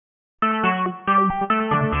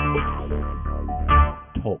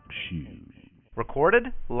Talk Shoes. Recorded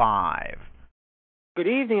live. Good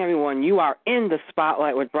evening, everyone. You are in the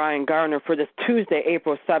Spotlight with Brian Gardner for this Tuesday,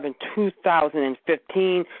 April 7,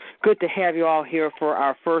 2015. Good to have you all here for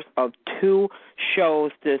our first of two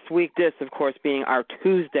shows this week. This, of course, being our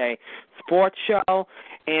Tuesday sports show.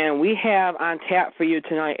 And we have on tap for you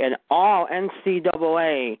tonight an all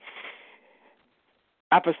NCAA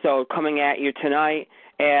episode coming at you tonight,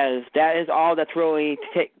 as that is all that's really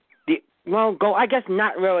I guess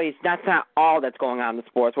not really. That's not all that's going on in the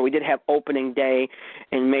sports, but we did have opening day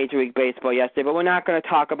in Major League Baseball yesterday, but we're not going to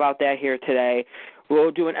talk about that here today.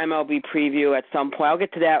 We'll do an MLB preview at some point. I'll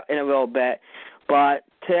get to that in a little bit. But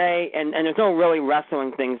today, and there's no really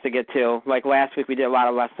wrestling things to get to. Like last week we did a lot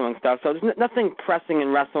of wrestling stuff, so there's nothing pressing in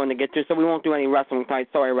wrestling to get to, so we won't do any wrestling tonight.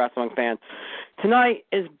 Sorry, wrestling fans. Tonight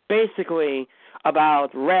is basically about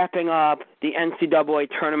wrapping up the NCAA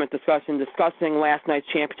tournament discussing last night's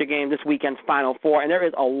championship game, this weekend's Final Four, and there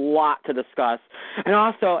is a lot to discuss. And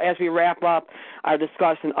also, as we wrap up our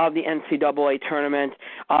discussion of the NCAA tournament,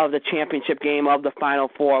 of the championship game, of the Final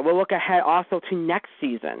Four, we'll look ahead also to next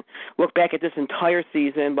season. Look back at this entire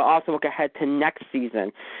season, but also look ahead to next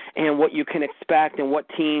season and what you can expect and what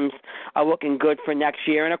teams are looking good for next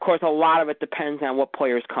year. And, of course, a lot of it depends on what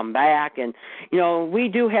players come back. And, we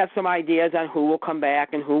do have some ideas on who will come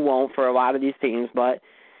back and who won't for a lot of these teams, but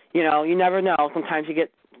you never know. Sometimes you get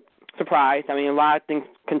surprised. I mean, a lot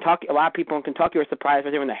of people in Kentucky were surprised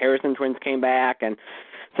when the Harrison twins came back, and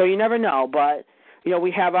so you never know. But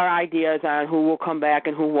we have our ideas on who will come back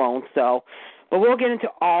and who won't. So, but we'll get into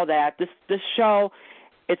all that. This show,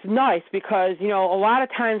 it's nice because a lot of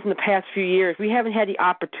times in the past few years we haven't had the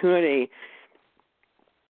opportunity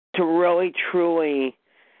to really truly.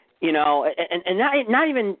 And not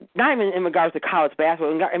even in regards to college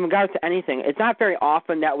basketball, in regards to anything. It's not very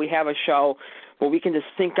often that we have a show where we can just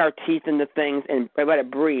sink our teeth into things and let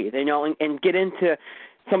it breathe, and get into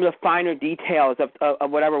some of the finer details of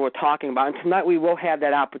whatever we're talking about. And tonight we will have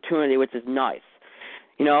that opportunity, which is nice.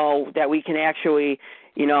 That we can actually,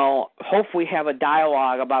 hopefully have a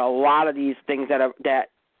dialogue about a lot of these things that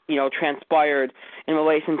transpired in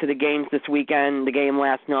relation to the games this weekend, the game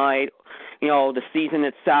last night, the season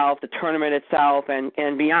itself, the tournament itself,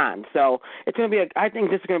 and beyond. So it's going to be I think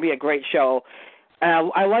this is going to be a great show.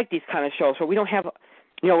 I like these kind of shows where we don't have,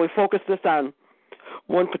 we focus this on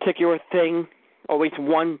one particular thing, or at least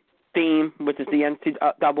one theme, which is the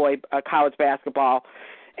NCAA college basketball,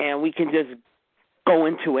 and we can just go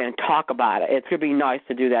into it and talk about it. It's going to be nice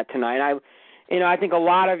to do that tonight. I think a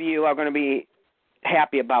lot of you are going to be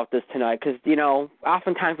happy about this tonight because,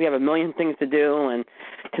 oftentimes we have a million things to do, and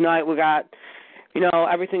tonight we got,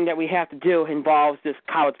 everything that we have to do involves this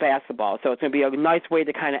college basketball. So it's going to be a nice way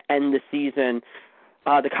to kind of end the season,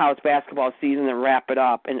 the college basketball season, and wrap it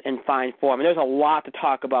up in fine form. And there's a lot to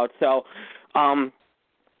talk about. So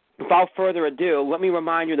without further ado, let me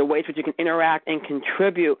remind you the ways that you can interact and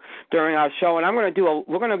contribute during our show. And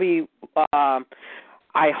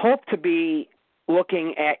I hope to be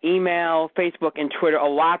looking at email, Facebook, and Twitter a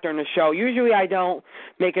lot during the show. Usually I don't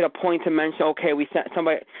make it a point to mention, we sent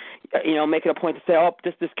somebody, make it a point to say,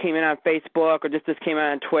 this came in on Facebook, or this came in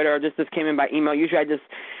on Twitter, or this came in by email. Usually I just,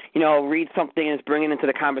 read something and just bring it into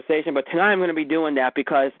the conversation. But tonight I'm going to be doing that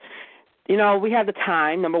because, we have the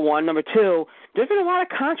time, number one. Number two, there's been a lot of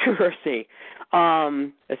controversy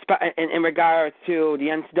in regards to the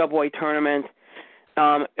NCAA tournament.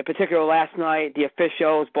 In particular last night, the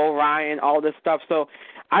officials, Bo Ryan, all this stuff. So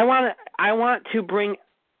I want to bring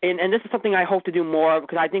in, and this is something I hope to do more of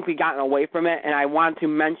because I think we've gotten away from it, and I want to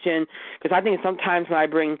mention, because I think sometimes when I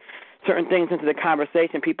bring certain things into the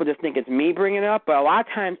conversation, people just think it's me bringing it up, but a lot of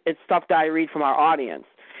times it's stuff that I read from our audience,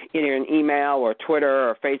 either in email or Twitter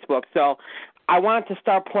or Facebook. So I wanted to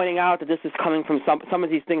start pointing out that this is coming from some of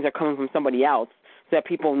these things are coming from somebody else, so that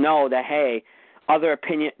people know that, hey, other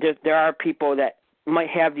opinion, there are people that might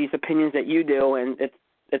have these opinions that you do, and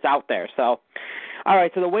it's out there. So, all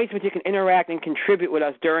right, so the ways in which you can interact and contribute with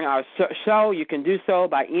us during our show, you can do so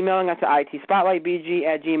by emailing us at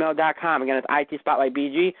itspotlightbg@gmail.com. Again, it's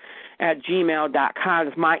itspotlightbg@gmail.com.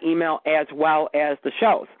 It's my email as well as the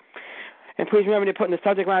show's. And please remember to put in the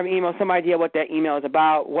subject line of the email some idea what that email is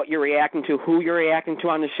about, what you're reacting to, who you're reacting to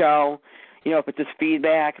on the show. If it's just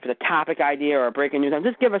feedback, if it's a topic idea or a breaking news,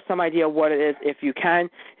 just give us some idea of what it is if you can.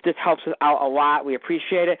 It just helps us out a lot. We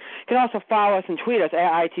appreciate it. You can also follow us and tweet us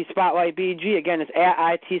at itspotlightbg. Again, it's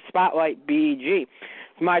at itspotlightbg.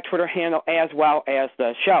 It's my Twitter handle as well as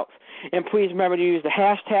the show's. And please remember to use the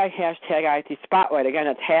hashtag IT Spotlight. Again,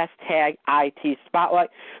 that's hashtag IT Spotlight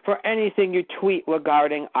for anything you tweet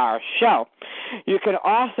regarding our show. You can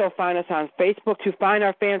also find us on Facebook. To find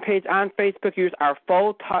our fan page on Facebook, use our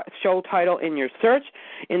full show title in your search,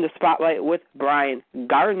 in the Spotlight with Brian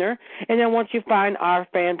Gardner. And then once you find our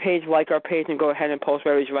fan page, like our page, and go ahead and post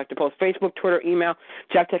wherever you like to post. Facebook, Twitter, email.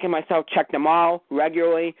 Jeff Tech and myself check them all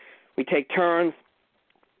regularly. We take turns.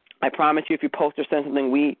 I promise you, if you post or send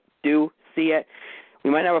something, we do see it.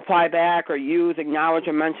 We might not reply back or use, acknowledge,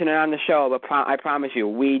 or mention it on the show, but I promise you,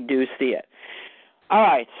 we do see it. All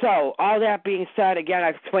right, so all that being said, again,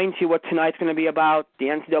 I've explained to you what tonight's going to be about, the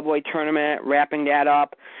NCAA tournament, wrapping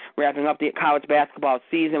up the college basketball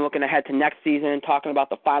season, looking ahead to next season, talking about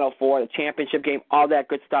the Final Four, the championship game, all that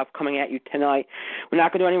good stuff coming at you tonight. We're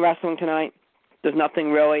not going to do any wrestling tonight. There's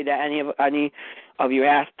nothing really that any of you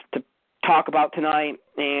asked to talk about tonight,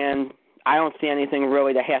 and I don't see anything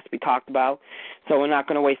really that has to be talked about, so we're not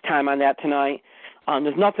going to waste time on that tonight.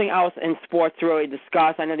 There's nothing else in sports to really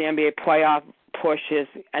discuss. I know the NBA playoff push is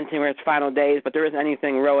entering its final days, but there isn't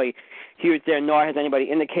anything really huge there, nor has anybody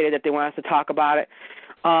indicated that they want us to talk about it.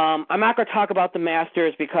 I'm not going to talk about the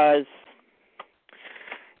Masters because,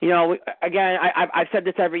 again, I've said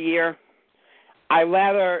this every year. I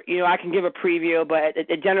rather, I can give a preview, but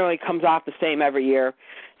it generally comes off the same every year.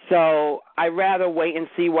 So I'd rather wait and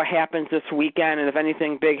see what happens this weekend, and if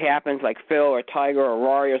anything big happens, like Phil or Tiger or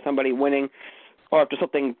Rory or somebody winning, or if there's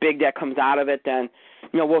something big that comes out of it, then,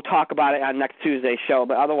 we'll talk about it on next Tuesday's show.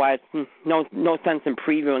 But otherwise, no sense in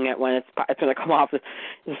previewing it when it's going to come off the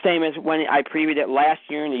same as when I previewed it last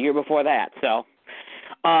year and the year before that. So,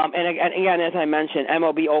 and again, as I mentioned,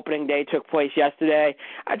 MLB opening day took place yesterday.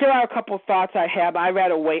 There are a couple of thoughts I have. I'd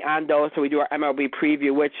rather wait on those so we do our MLB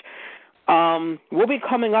preview, which will be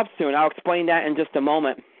coming up soon. I'll explain that in just a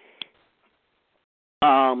moment.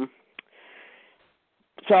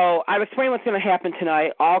 So I've explained what's going to happen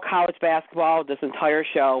tonight, all college basketball, this entire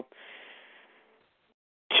show.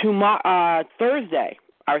 Thursday,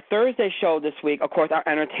 our Thursday show this week, of course, our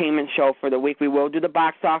entertainment show for the week. We will do the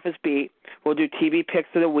box office beat. We'll do TV picks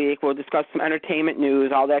of the week. We'll discuss some entertainment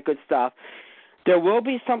news, all that good stuff. There will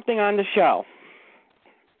be something on the show,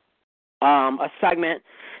 a segment,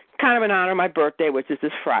 kind of in honor of my birthday, which is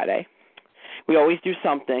this Friday. We always do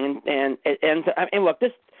something, and look,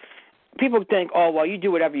 this. People think, oh, well, you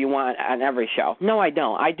do whatever you want on every show. No, I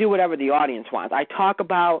don't. I do whatever the audience wants. I talk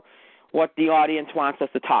about what the audience wants us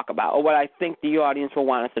to talk about, or what I think the audience will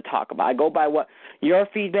want us to talk about. I go by what your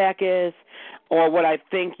feedback is, or what I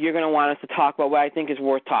think you're going to want us to talk about, what I think is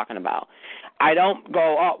worth talking about. I don't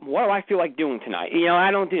go, oh, what do I feel like doing tonight?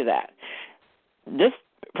 I don't do that. This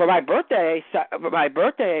for my birthday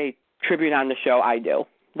tribute on the show, I do.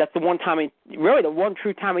 That's the one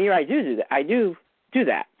true time of year I do that. I do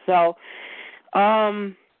that. So,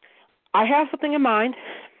 I have something in mind.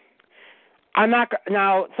 I'm not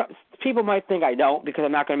now. People might think I don't because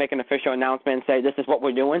I'm not going to make an official announcement and say this is what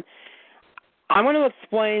we're doing. I'm going to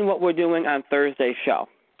explain what we're doing on Thursday's show,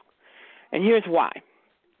 and here's why.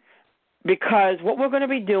 Because what we're going to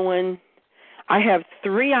be doing, I have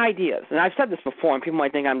 3 ideas, and I've said this before, and people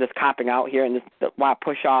might think I'm just copping out here and just want to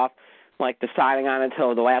push off, like deciding on it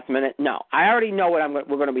until the last minute. No, I already know what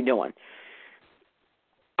we're going to be doing.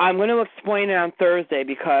 I'm going to explain it on Thursday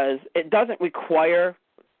because it doesn't require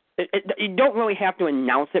you don't really have to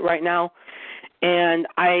announce it right now. And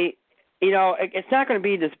it's not going to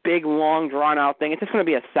be this big, long, drawn-out thing. It's just going to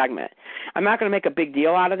be a segment. I'm not going to make a big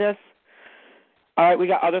deal out of this. All right, we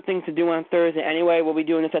got other things to do on Thursday anyway. We'll be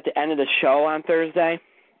doing this at the end of the show on Thursday,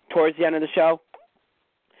 towards the end of the show.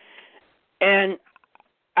 And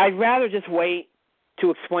I'd rather just wait to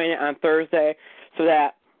explain it on Thursday so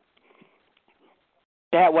that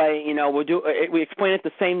way, we explain it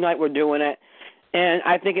the same night we're doing it, and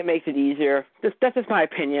I think it makes it easier. That's just my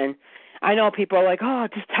opinion. I know people are like, oh,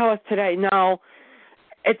 just tell us today. No,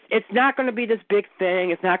 it's not going to be this big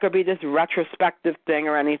thing. It's not going to be this retrospective thing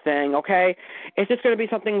or anything, okay? It's just going to be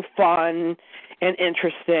something fun and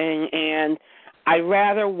interesting, and I'd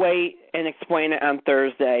rather wait and explain it on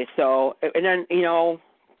Thursday. So, and then,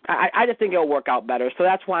 I just think it'll work out better. So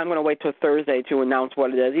that's why I'm going to wait till Thursday to announce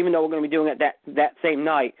what it is, even though we're going to be doing it that same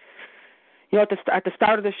night. At the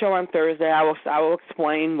start of the show on Thursday, I will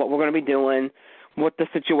explain what we're going to be doing, what the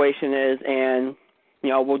situation is, and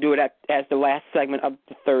we'll do it as the last segment of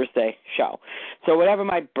the Thursday show. So whatever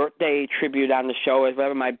my birthday tribute on the show is,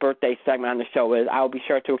 whatever my birthday segment on the show is, I'll be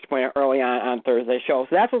sure to explain it early on Thursday's show.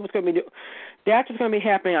 So that's what's going to be that's what's going to be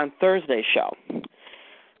happening on Thursday's show.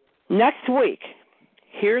 Next week.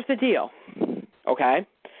 Here's the deal, okay?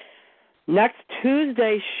 Next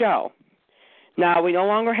Tuesday's show. Now, we no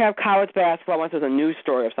longer have college basketball unless there's a news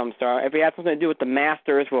story of some sort. If it has something to do with the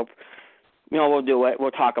Masters, we'll do it. We'll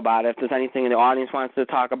talk about it. If there's anything the audience wants to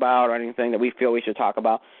talk about or anything that we feel we should talk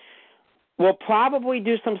about. We'll probably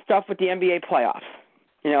do some stuff with the NBA playoffs.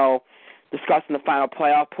 Discussing the final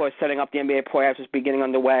playoff push, setting up the NBA playoffs is beginning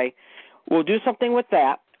underway. We'll do something with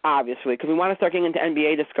that, obviously, because we want to start getting into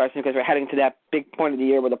NBA discussion because we're heading to that big point of the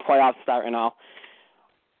year where the playoffs start and all.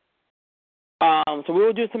 So we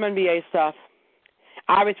will do some NBA stuff.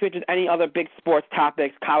 Obviously, if there's any other big sports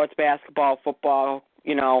topics, college basketball, football,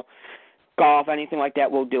 golf, anything like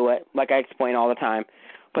that, we'll do it, like I explain all the time.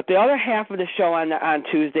 But the other half of the show on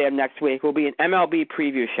Tuesday of next week will be an MLB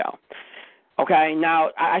preview show. Okay, now,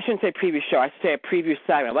 I shouldn't say preview show. I should say a preview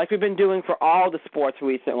segment. Like we've been doing for all the sports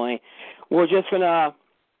recently, we're just going to,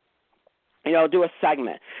 do a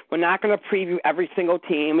segment. We're not going to preview every single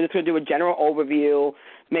team. We're just going to do a general overview,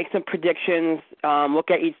 make some predictions,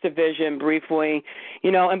 look at each division briefly,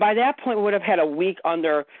 and by that point we would have had a week of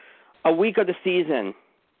the season.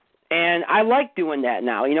 And I like doing that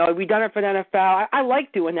now. We've done it for the NFL. I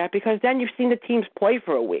like doing that because then you've seen the teams play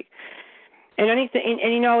for a week. And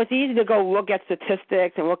it's easy to go look at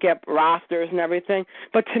statistics and look at rosters and everything.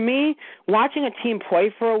 But to me, watching a team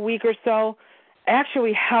play for a week or so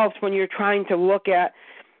actually helps when you're trying to look at,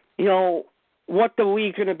 what the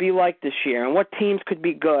league's going to be like this year and what teams could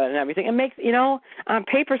be good and everything. It makes, on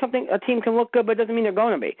paper a team can look good, but it doesn't mean they're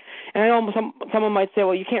going to be. And I know someone might say,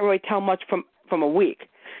 well, you can't really tell much from a week.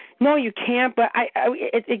 No, you can't, but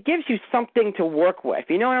it gives you something to work with.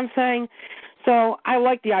 You know what I'm saying? So I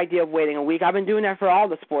like the idea of waiting a week. I've been doing that for all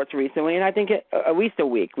the sports recently, and I think at least a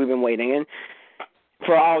week we've been waiting in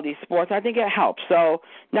for all these sports. I think it helps. So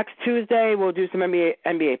next Tuesday we'll do some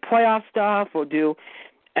NBA playoff stuff. We'll do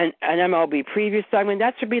an MLB preview segment.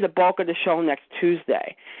 That should be the bulk of the show next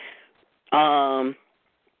Tuesday.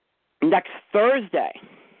 Next Thursday,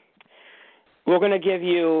 we're going to give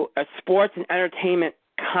you a sports and entertainment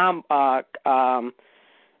combo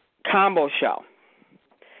show.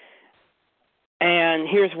 And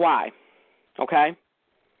here's why, okay?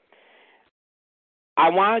 I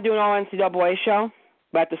want to do an all-NCAA show,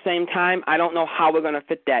 but at the same time, I don't know how we're going to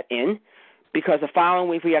fit that in because the following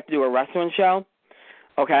week we have to do a wrestling show,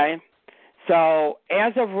 okay? So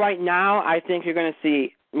as of right now, I think you're going to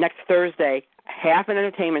see next Thursday half an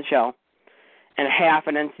entertainment show and half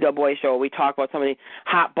an NCAA show where we talk about some of the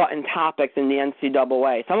hot-button topics in the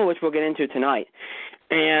NCAA, some of which we'll get into tonight.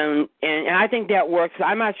 And I think that works.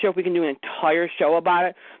 I'm not sure if we can do an entire show about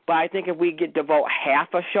it, but I think if we devote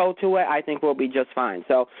half a show to it, I think we'll be just fine.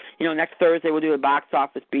 So, next Thursday we'll do a box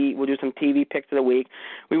office beat. We'll do some TV picks of the week.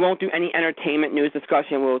 We won't do any entertainment news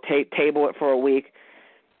discussion. We'll table it for a week,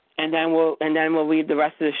 and then we'll leave the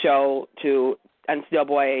rest of the show to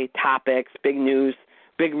NCAA topics, big news,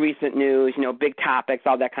 big recent news, big topics,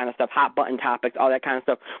 all that kind of stuff, hot button topics, all that kind of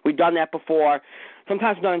stuff. We've done that before.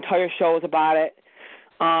 Sometimes we've done entire shows about it.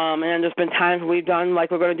 And then there's been times we've done,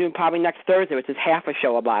 like we're going to do probably next Thursday, which is half a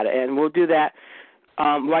show about it. And we'll do that.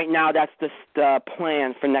 Right now, that's the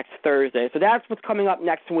plan for next Thursday. So that's what's coming up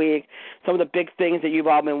next week. Some of the big things that you've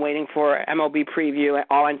all been waiting for, MLB preview,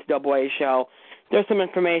 all NCAA show. There's some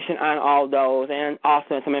information on all those and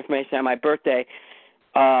also some information on my birthday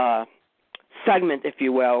segment, if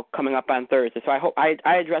you will, coming up on Thursday. So I hope I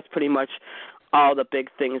addressed pretty much all the big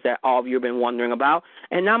things that all of you have been wondering about.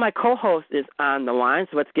 And now my co-host is on the line,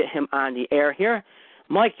 so let's get him on the air here.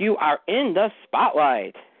 Mike, you are in the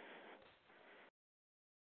spotlight.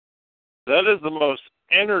 That is the most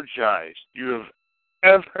energized you have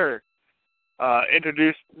ever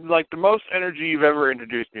introduced, like the most energy you've ever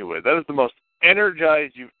introduced me with. That is the most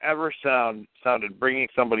energized you've ever sounded bringing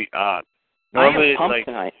somebody on. Normally I am pumped it's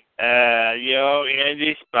like, tonight. in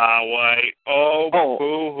the spotlight.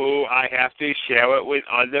 Boo-hoo, I have to share it with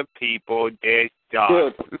other people.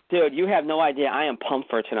 Dude, you have no idea. I am pumped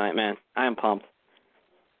for tonight, man. I am pumped.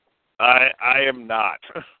 I am not.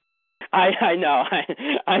 I know.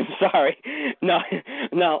 I'm sorry. No.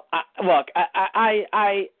 Look,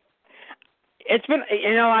 it's been,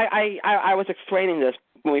 I was explaining this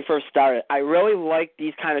when we first started. I really like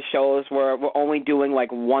these kind of shows where we're only doing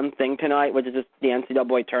like one thing tonight, which is just the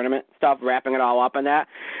NCAA tournament stuff, wrapping it all up in that,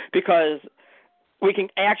 because we can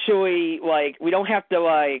actually, we don't have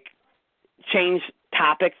to, change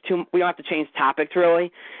topics we don't have to change topics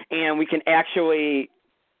really, and we can actually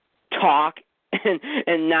talk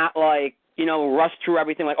and not, rush through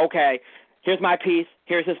everything okay, here's my piece,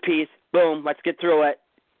 here's his piece, boom, let's get through it.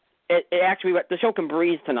 It actually, the show can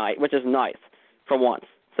breathe tonight, which is nice for once.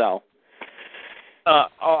 So,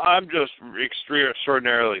 I'm just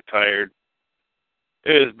extraordinarily tired.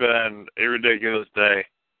 It has been a ridiculous day.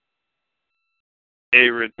 a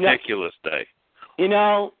ridiculous day. You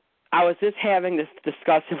know, I was just having this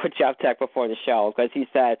discussion with Jeff Tech before the show because he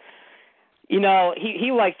said, you know,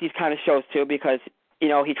 he likes these kind of shows too because, you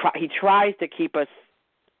know, he tries to keep us,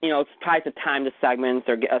 you know, tries to time the segments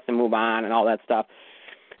or get us to move on and all that stuff.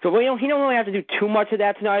 So he don't really have to do too much of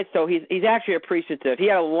that tonight. So he's actually appreciative. He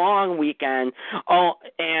had a long weekend. Oh,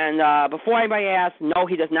 and before anybody asks, no,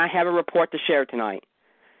 he does not have a report to share tonight.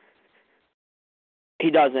 He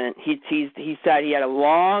doesn't. He said he had a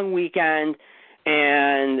long weekend,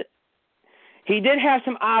 and he did have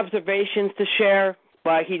some observations to share,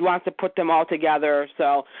 but he wants to put them all together.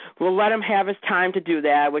 So we'll let him have his time to do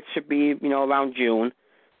that, which should be, you know, around June.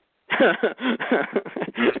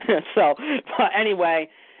 So, but anyway,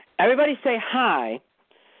 everybody say hi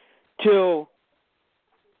to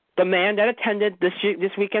the man that attended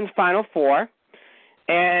this weekend's Final Four,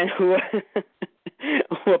 and who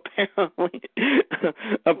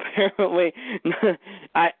apparently,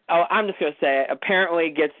 I'm just going to say it, apparently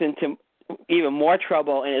gets into even more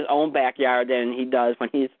trouble in his own backyard than he does when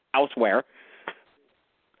he's elsewhere.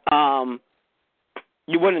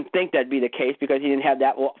 You wouldn't think that'd be the case because he didn't have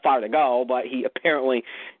that far to go, but he apparently,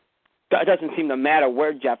 it doesn't seem to matter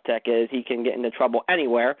where Jeff Tech is, he can get into trouble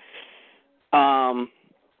anywhere. But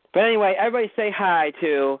anyway, everybody say hi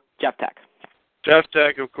to Jeff Tech. Jeff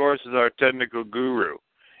Tech, of course, is our technical guru.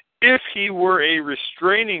 If he were a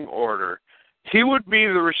restraining order, he would be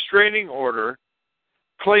the restraining order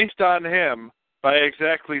placed on him by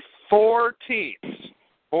exactly 4 teams,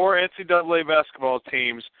 4 NCAA basketball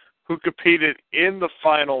teams who competed in the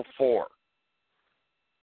Final Four.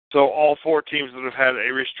 So all 4 teams would have had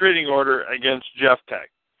a restraining order against Jeff Tech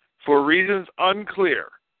for reasons unclear,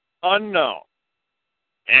 unknown.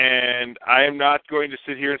 And I am not going to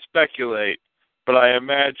sit here and speculate, but I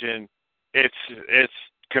imagine it's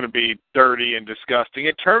going to be dirty and disgusting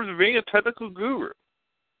in terms of being a technical guru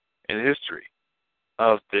in the history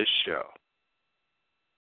of this show.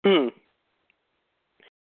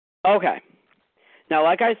 Okay. Now,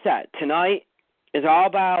 like I said, tonight is all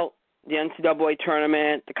about the NCAA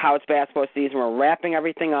tournament, the college basketball season. We're wrapping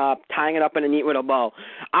everything up, tying it up in a neat little bow.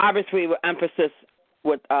 Obviously, with emphasis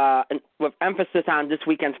on this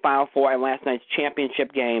weekend's Final Four and last night's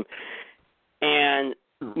championship game. And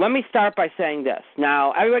let me start by saying this.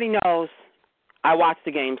 Now, everybody knows I watch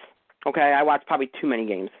the games. Okay, I watch probably too many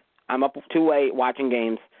games. I'm up too late watching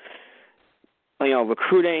games. You know,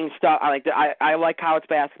 recruiting stuff. I like college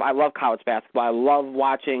basketball. I love college basketball. I love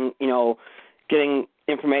watching, you know, getting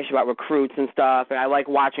information about recruits and stuff. And I like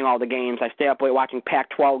watching all the games. I stay up late watching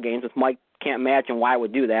Pac-12 games, which Mike can't imagine why I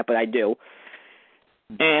would do that, but I do.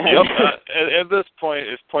 And at this point,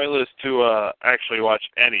 it's pointless to actually watch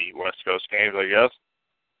any West Coast games, I guess.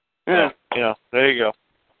 Yeah. So, there you go.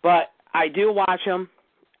 But I do watch them.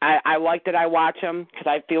 I like that I watch them because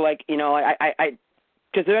I feel like, you know,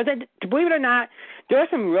 because believe it or not, there are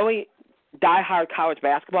some really diehard college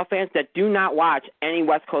basketball fans that do not watch any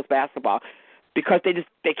West Coast basketball because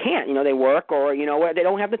they can't. You know, they work or, you know, they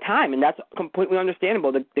don't have the time, and that's completely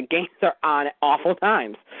understandable. The games are on at awful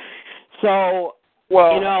times. So,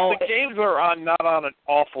 well, you know, the games are not on at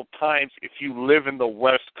awful times if you live in the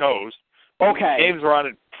West Coast. Okay. The games are on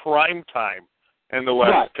at prime time in the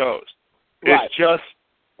West Coast. It's just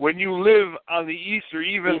when you live on the East or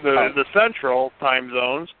even the Central time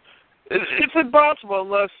zones, it's impossible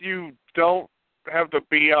unless you don't have to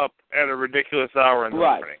be up at a ridiculous hour in the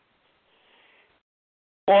morning.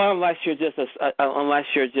 Or unless you're just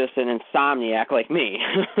an insomniac like me.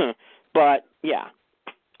 But yeah,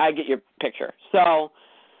 I get your picture. So,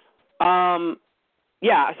 so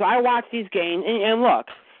I watch these games, and look,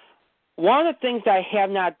 one of the things I have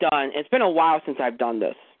not done, it's been a while since I've done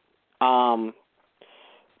this,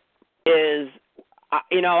 is,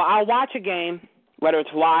 you know, I'll watch a game, whether it's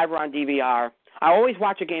live or on DVR. I always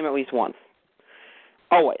watch a game at least once.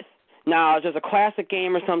 Always. Now, if there's a classic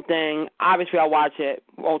game or something, obviously I'll watch it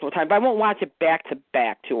multiple times, but I won't watch it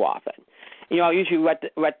back-to-back too often. You know, I usually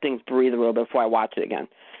let things breathe a little bit before I watch it again.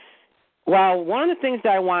 Well, one of the things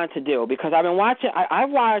that I wanted to do, because I've been watching, I've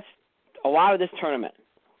watched a lot of this tournament.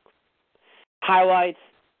 Highlights,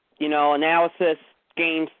 you know, analysis,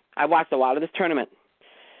 games. I watched a lot of this tournament.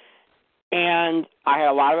 And I had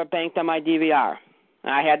a lot of it banked on my DVR.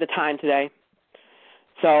 And I had the time today.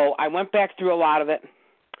 So I went back through a lot of it.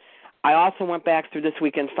 I also went back through this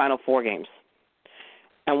weekend's Final Four games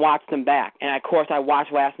and watched them back. And, of course, I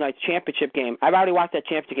watched last night's championship game. I've already watched that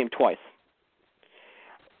championship game twice.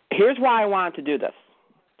 Here's why I wanted to do this.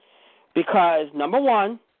 Because, number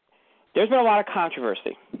one, there's been a lot of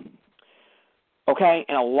controversy, okay,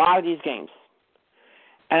 in a lot of these games.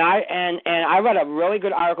 And I read a really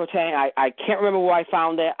good article today. I can't remember where I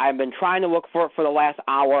found it. I've been trying to look for it for the last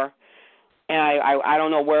hour, and I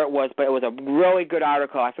don't know where it was, but it was a really good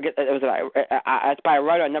article. I forget, it's by a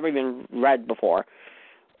writer I never even read before.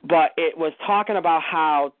 But it was talking about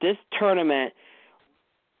how this tournament,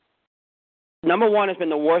 number one, has been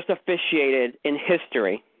the worst officiated in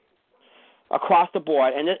history across the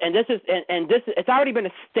board, and this it's already been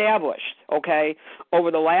established, okay,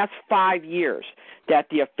 over the last 5 years that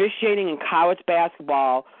the officiating in college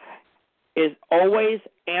basketball is always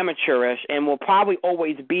amateurish and will probably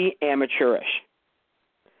always be amateurish.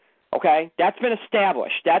 Okay, that's been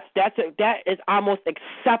established. That is almost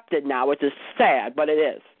accepted now, which is sad, but it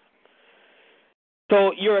is.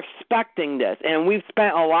 So you're expecting this, and we've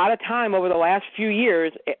spent a lot of time over the last few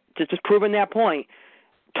years just proving that point,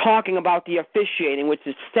 talking about the officiating, which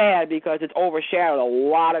is sad because it's overshadowed a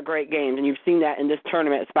lot of great games, and you've seen that in this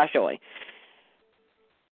tournament especially.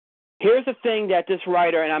 Here's the thing that this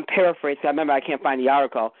writer, and I'm paraphrasing, I remember I can't find the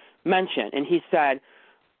article, mentioned, and he said,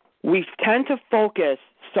 we tend to focus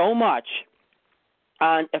so much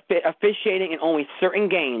on officiating in only certain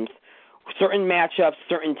games, certain matchups,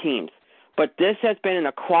 certain teams. But this has been an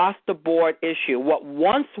across-the-board issue. What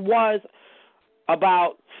once was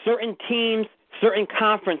about certain teams, certain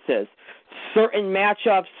conferences, certain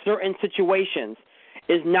matchups, certain situations,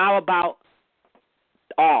 is now about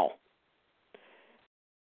all.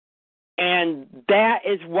 And that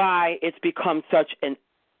is why it's become such a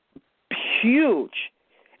huge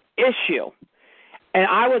issue. And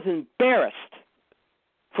I was embarrassed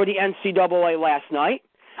for the NCAA last night.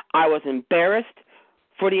 I was embarrassed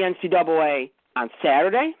for the NCAA on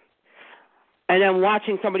Saturday. And then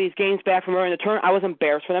watching some of these games back from early in the tournament, I was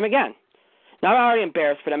embarrassed for them again. Now, I'm already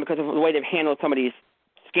embarrassed for them because of the way they've handled some of these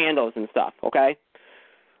scandals and stuff, okay?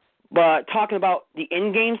 But talking about the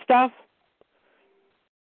in-game stuff,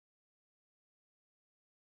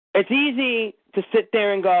 it's easy to sit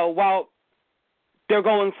there and go, well, they're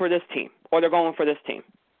going for this team or they're going for this team.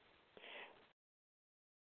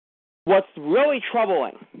 What's really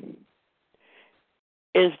troubling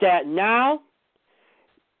is that now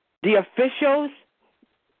the officials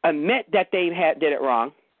admit that they did it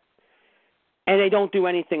wrong, and they don't do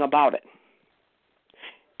anything about it.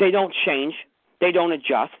 They don't change. They don't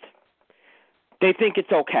adjust. They think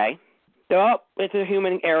it's okay. It's a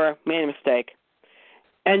human error, made a mistake.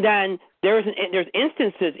 And then there's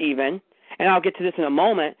instances even, and I'll get to this in a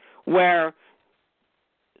moment, where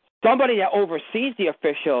somebody that oversees the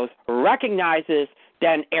officials recognizes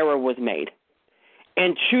that an error was made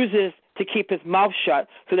and chooses to keep his mouth shut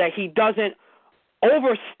so that he doesn't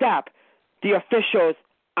overstep the officials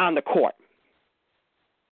on the court.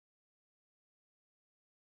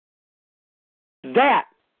 That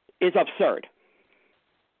is absurd.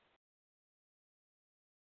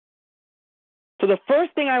 So the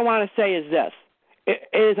first thing I want to say is this. It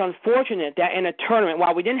is unfortunate that in a tournament,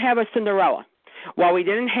 while we didn't have a Cinderella, while we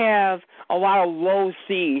didn't have a lot of low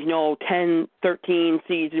seeds, 10, 13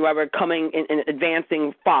 seeds, whoever, coming and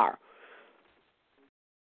advancing far,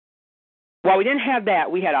 while we didn't have that,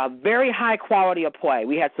 we had a very high quality of play.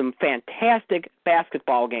 We had some fantastic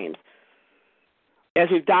basketball games, as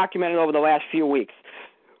we've documented over the last few weeks.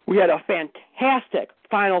 We had a fantastic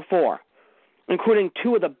Final Four, including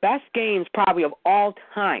two of the best games probably of all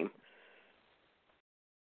time.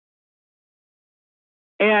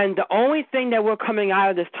 And the only thing that we're coming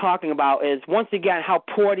out of this talking about is, once again, how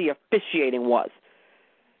poor the officiating was.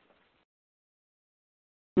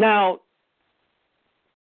 Now,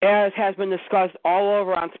 as has been discussed all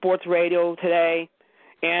over on sports radio today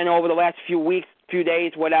and over the last few weeks, few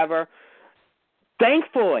days, whatever,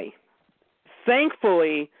 thankfully,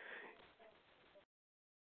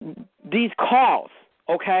 these calls,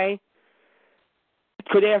 okay,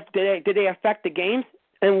 did they affect the games?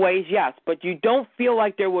 In ways, yes, but you don't feel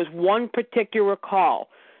like there was one particular call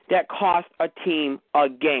that cost a team a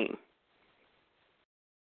game.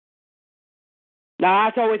 Now,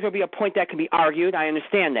 that's always going to be a point that can be argued. I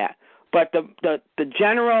understand that. But the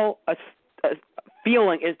general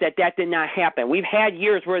feeling is that did not happen. We've had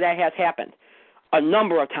years where that has happened a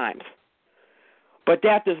number of times. But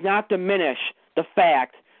that does not diminish the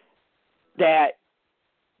fact that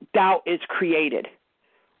doubt is created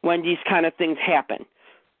when these kind of things happen.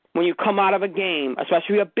 When you come out of a game,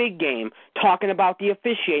 especially a big game, talking about the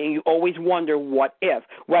officiating, you always wonder what if.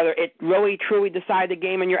 Whether it really truly decided the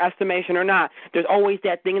game in your estimation or not, there's always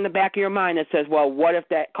that thing in the back of your mind that says, well, what if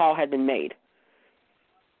that call had been made?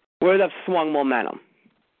 Would it have swung momentum?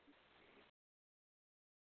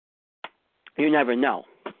 You never know.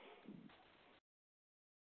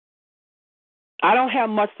 I don't have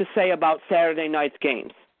much to say about Saturday night's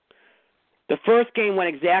games. The first game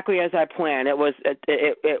went exactly as I planned. It was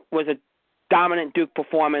a dominant Duke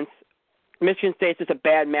performance. Michigan State's just a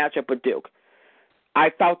bad matchup with Duke. I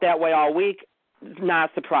felt that way all week.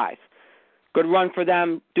 Not a surprise. Good run for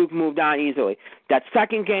them. Duke moved on easily. That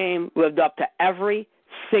second game lived up to every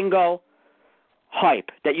single hype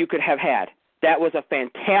that you could have had. That was a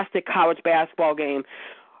fantastic college basketball game,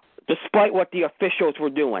 despite what the officials were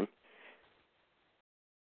doing.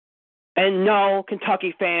 And no,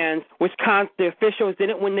 Kentucky fans, the officials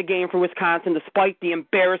didn't win the game for Wisconsin despite the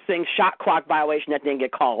embarrassing shot clock violation that didn't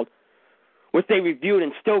get called, which they reviewed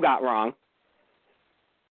and still got wrong.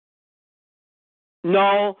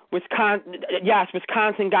 No,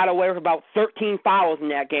 Wisconsin got away with about 13 fouls in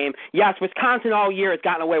that game. Yes, Wisconsin all year has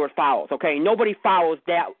gotten away with fouls, okay? Nobody fouls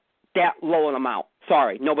that low an amount.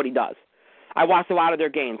 Sorry, nobody does. I watched a lot of their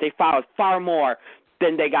games. They fouled far more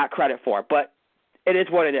than they got credit for, but it is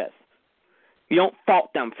what it is. You don't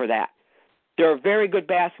fault them for that. They're a very good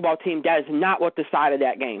basketball team. That is not what decided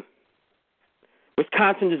that game.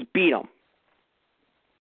 Wisconsin just beat them.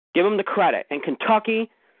 Give them the credit. And Kentucky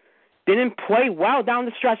didn't play well down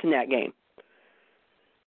the stretch in that game.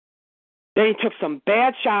 They took some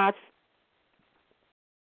bad shots.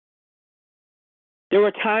 There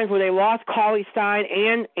were times where they lost Cauley-Stein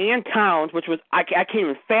and Towns, which was I can't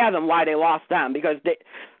even fathom why they lost them, because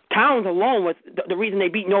Towns alone was the reason they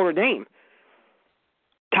beat Notre Dame.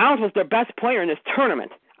 Towns was their best player in this tournament.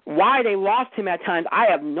 Why they lost him at times, I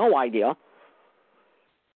have no idea.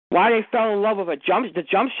 Why they fell in love with the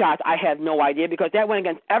jump shots, I have no idea, because that went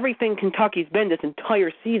against everything Kentucky's been this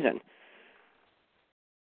entire season.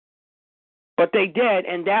 But they did,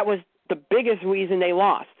 and that was the biggest reason they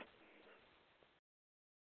lost.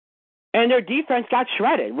 And their defense got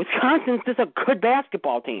shredded. Wisconsin's just a good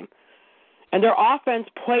basketball team. And their offense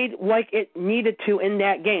played like it needed to in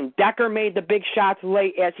that game. Decker made the big shots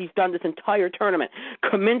late, as he's done this entire tournament.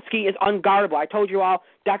 Kaminsky is unguardable. I told you all,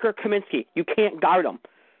 Decker, Kaminsky, you can't guard them.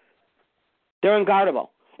 They're unguardable.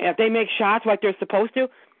 And if they make shots like they're supposed to,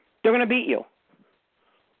 they're going to beat you.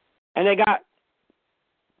 And they got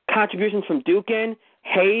contributions from Dukin,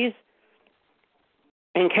 Hayes,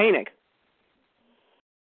 and Koenig.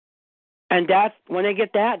 And that's when they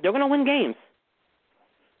get that, they're going to win games.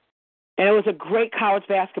 And it was a great college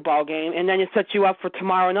basketball game, and then it sets you up for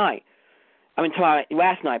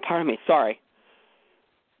last night, sorry.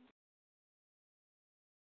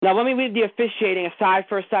 Now, let me leave the officiating aside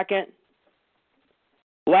for a second.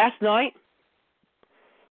 Last night,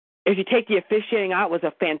 if you take the officiating out, it was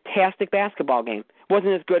a fantastic basketball game. It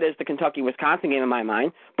wasn't as good as the Kentucky-Wisconsin game in my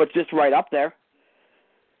mind, but just right up there.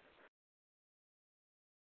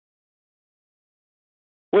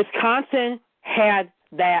 Wisconsin had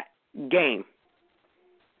that game.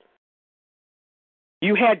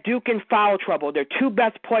 You had Duke in foul trouble. Their two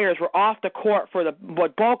best players were off the court for the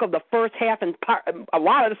bulk of the first half and a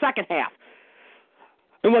lot of the second half.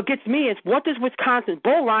 And what gets me is, what does Wisconsin...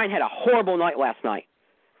 Bo Ryan had a horrible night last night.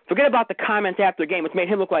 Forget about the comments after the game, which made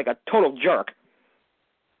him look like a total jerk.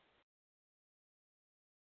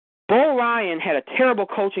 Bo Ryan had a terrible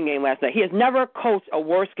coaching game last night. He has never coached a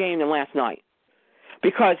worse game than last night,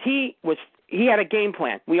 because he had a game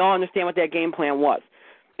plan. We all understand what that game plan was,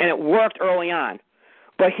 and it worked early on.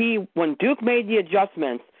 But when Duke made the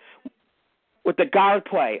adjustments with the guard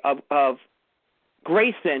play of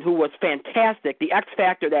Grayson, who was fantastic, the X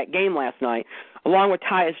factor that game last night, along with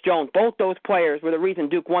Tyus Jones, both those players were the reason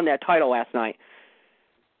Duke won that title last night.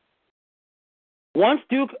 Once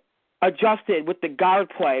Duke adjusted with the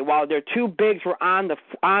guard play while their two bigs were on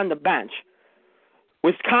the bench,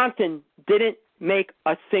 Wisconsin didn't make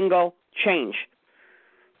a single change.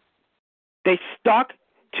 They stuck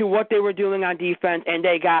to what they were doing on defense, and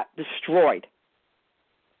they got destroyed.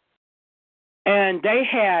 And they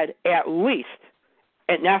had at least,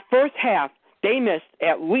 in that first half, they missed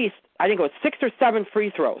at least, I think it was 6 or 7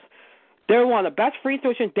 free throws. They're one of the best free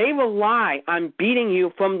throw shooters. They rely on beating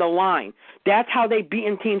you from the line. That's how they've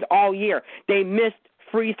beaten teams all year. They missed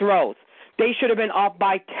free throws. They should have been up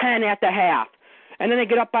by 10 at the half. And then they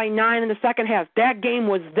get up by 9 in the second half. That game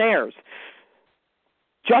was theirs.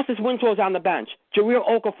 Justice Winslow's on the bench. Jahlil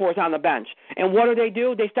Okafor's on the bench. And what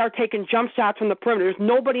do? They start taking jump shots from the perimeter. There's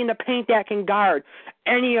nobody in the paint that can guard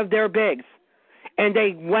any of their bigs. And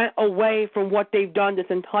they went away from what they've done this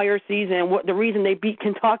entire season and the reason they beat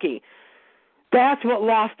Kentucky. That's what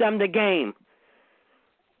lost them the game.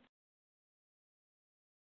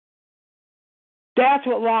 That's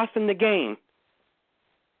what lost them the game.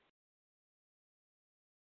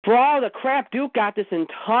 For all the crap Duke got this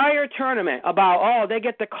entire tournament about, they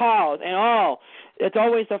get the calls, and it's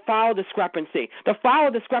always the foul discrepancy. The foul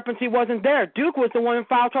discrepancy wasn't there. Duke was the one in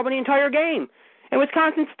foul trouble the entire game, and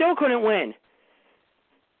Wisconsin still couldn't win.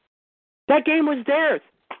 That game was theirs.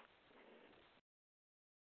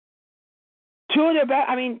 Two of their best.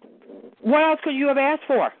 I mean, what else could you have asked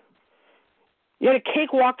for? You had a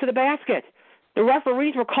cakewalk to the basket. The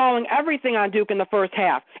referees were calling everything on Duke in the first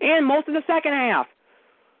half and most of the second half.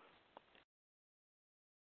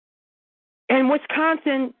 And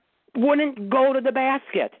Wisconsin wouldn't go to the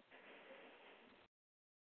basket,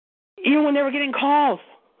 even when they were getting calls.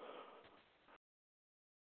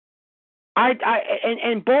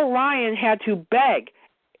 And Bo Ryan had to beg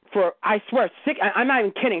for, I swear, I'm not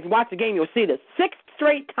even kidding. If you watch the game, you'll see this. 6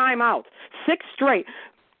 straight timeouts. 6 straight,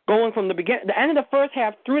 going from the end of the first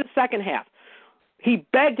half through the second half. He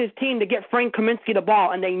begged his team to get Frank Kaminsky the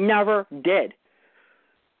ball, and they never did.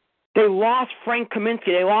 They lost Frank Kaminsky.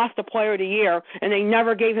 They lost the Player of the Year, and they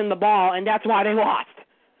never gave him the ball, and that's why they lost.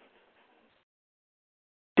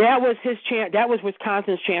 That was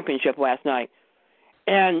Wisconsin's championship last night.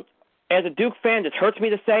 And as a Duke fan, it hurts me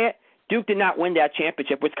to say it, Duke did not win that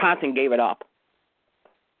championship. Wisconsin gave it up.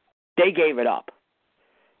 They gave it up.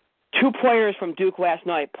 2 players from Duke last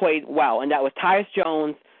night played well, and that was Tyus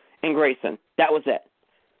Jones and Grayson. That was it.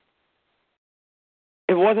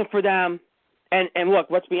 If it wasn't for them, and look,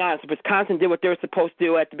 let's be honest, if Wisconsin did what they were supposed to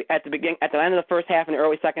do at the beginning, at the end of the first half and the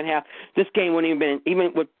early second half, this game wouldn't even been,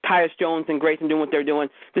 even with Tyus Jones and Grayson doing what they're doing,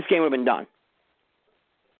 this game would have been done.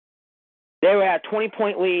 They were at a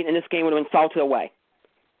 20-point lead, and this game would have been salted away.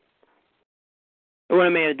 It would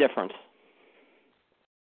have made a difference.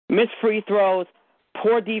 Missed free throws,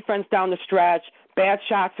 poor defense down the stretch, bad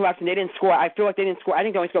shot selection. They didn't score. I feel like they didn't score. I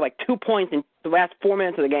think they only scored like 2 points in the last 4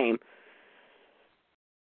 minutes of the game.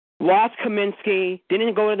 Lost Kaminsky,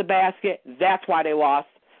 didn't go to the basket. That's why they lost.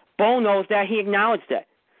 Bo knows that. He acknowledged it.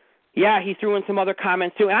 Yeah, he threw in some other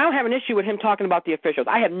comments too. And I don't have an issue with him talking about the officials.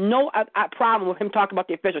 I have no problem with him talking about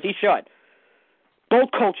the officials. He should.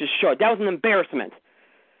 Both coaches should. That was an embarrassment.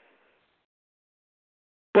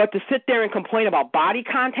 But to sit there and complain about body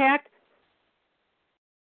contact,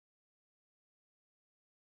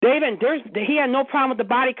 David, he had no problem with the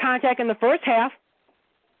body contact in the first half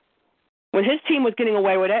when his team was getting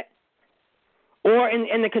away with it. Or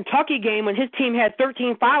in the Kentucky game when his team had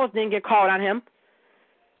 13 fouls and didn't get called on him.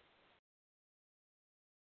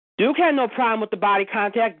 Duke had no problem with the body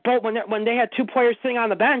contact, but when they had 2 players sitting on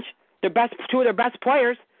the bench, 2 of their best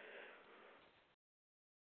players.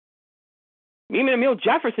 Even Emil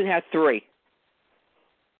Jefferson has 3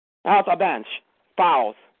 off the bench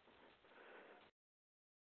fouls.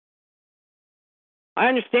 I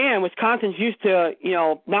understand Wisconsin's used to,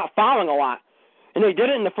 not fouling a lot, and they did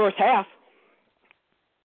it in the first half.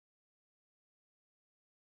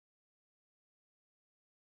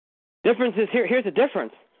 Difference is here's the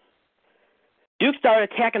difference. Duke started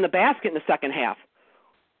attacking the basket in the second half.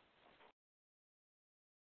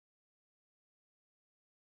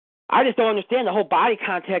 I just don't understand the whole body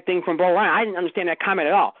contact thing from Bo Ryan. I didn't understand that comment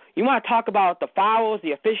at all. You want to talk about the fouls,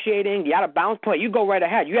 the officiating, the out-of-bounds play, you go right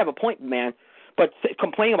ahead. You have a point, man. But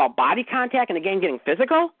complaining about body contact and the game getting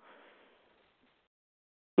physical?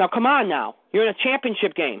 Now, come on now. You're in a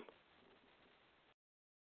championship game.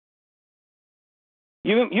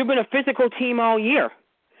 You've been a physical team all year.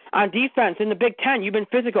 On defense, in the Big Ten, you've been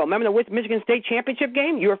physical. Remember the Michigan State championship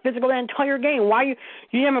game? You were physical that entire game. Why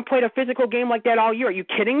you haven't played a physical game like that all year? Are you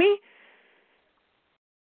kidding me?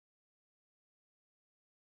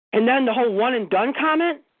 And then the whole one and done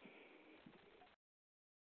comment?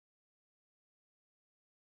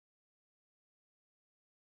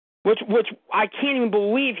 Which I can't even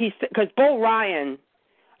believe because Bo Ryan,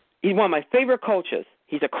 he's one of my favorite coaches.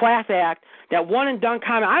 He's a class act. That one and done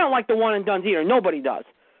comment, I don't like the one and dones either. Nobody does.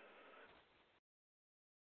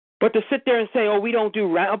 But to sit there and say, we don't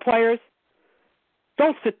do rental players,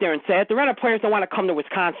 don't sit there and say it. The rental players don't want to come to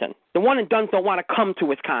Wisconsin. The one and dones don't want to come to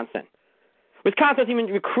Wisconsin. Wisconsin doesn't even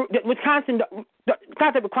recruit. Wisconsin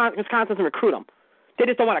doesn't recruit them. They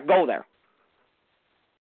just don't want to go there.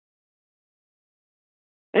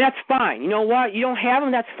 And that's fine. You know what? You don't have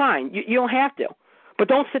them, that's fine. You don't have to. But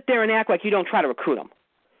don't sit there and act like you don't try to recruit them.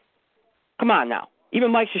 Come on now.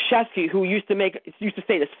 Even Mike Krzyzewski, who used to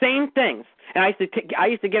say the same things, and I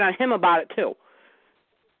used to get on him about it too.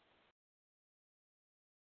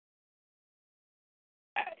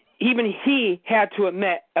 Even he had to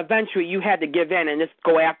admit eventually you had to give in and just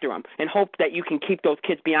go after them and hope that you can keep those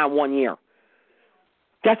kids beyond 1 year.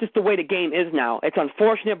 That's just the way the game is now. It's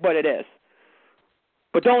unfortunate, but it is.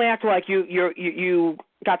 But don't act like you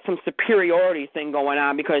got some superiority thing going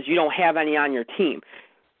on because you don't have any on your team.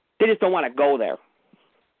 They just don't want to go there.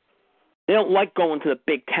 They don't like going to the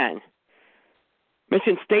Big Ten.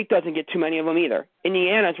 Michigan State doesn't get too many of them either.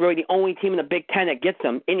 Indiana is really the only team in the Big Ten that gets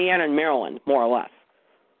them. Indiana and Maryland, more or less.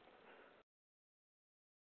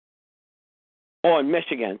 Oh, and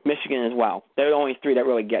Michigan as well. They're the only three that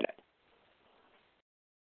really get it.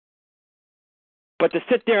 But to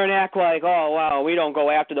sit there and act like, oh, wow, we don't go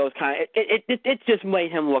after those kind of – it just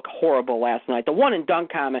made him look horrible last night. The one and done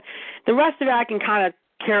comment. The rest of it I can kind of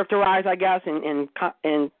characterize, I guess, and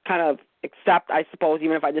kind of accept, I suppose,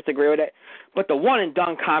 even if I disagree with it. But the one and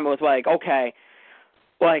done comment was like, okay,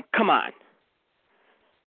 like, come on.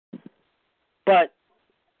 But,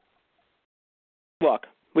 look,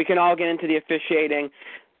 we can all get into the officiating.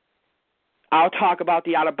 I'll talk about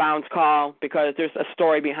the out-of-bounds call because there's a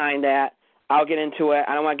story behind that. I'll get into it.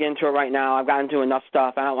 I don't want to get into it right now. I've gotten into enough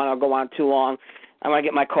stuff. I don't want to go on too long. I want to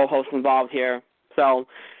get my co-host involved here. So,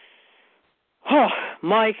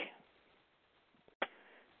 Mike,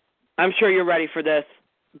 I'm sure you're ready for this.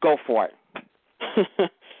 Go for it.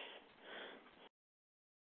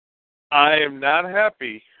 I am not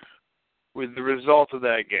happy with the result of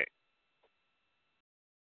that game.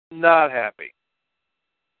 Not happy.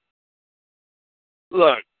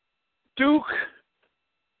 Look, Duke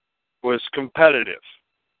was competitive.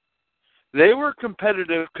 They were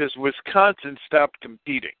competitive because Wisconsin stopped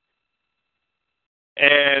competing.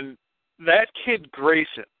 And that kid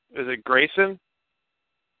Grayson, is it Grayson?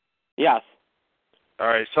 Yes. All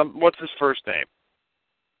right, what's his first name?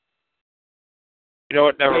 You know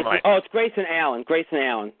what? Never mind. Oh, it's Grayson Allen. Grayson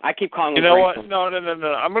Allen. I keep calling him Grayson. Grayson. You know what?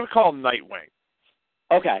 No. I'm going to call him Nightwing.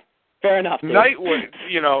 Okay. Fair enough, dude.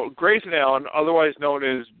 Nightwing, Grayson Allen, otherwise known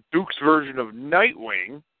as Duke's version of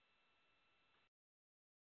Nightwing,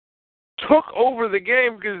 took over the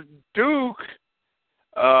game because Duke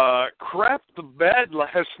crapped the bed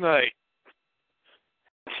last night.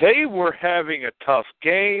 They were having a tough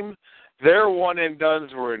game. Their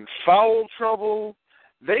one-and-dones were in foul trouble.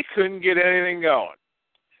 They couldn't get anything going.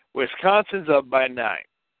 Wisconsin's up by 9.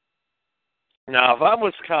 Now, if I'm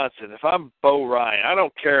Wisconsin, if I'm Bo Ryan, I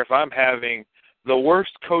don't care if I'm having the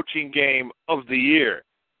worst coaching game of the year.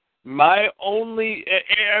 Here's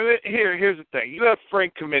the thing. You have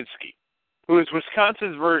Frank Kaminsky, who is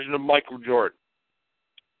Wisconsin's version of Michael Jordan.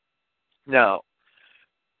 Now,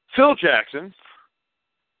 Phil Jackson,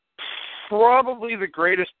 probably the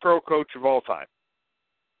greatest pro coach of all time.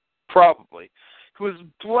 Probably. Who was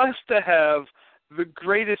blessed to have the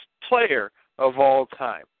greatest player of all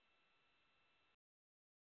time.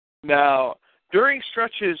 Now, during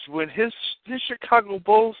stretches when his Chicago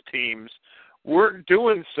Bulls teams weren't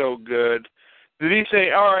doing so good, did he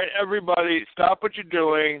say, all right, everybody, stop what you're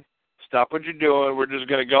doing. Stop what you're doing. We're just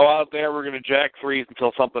going to go out there. We're going to jack threes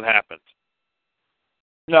until something happens.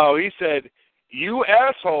 No, he said, you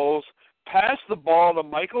assholes, pass the ball to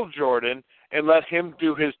Michael Jordan and let him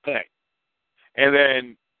do his thing. And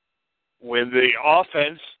then when the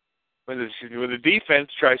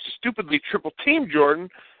defense tries to stupidly triple team Jordan,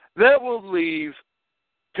 that will leave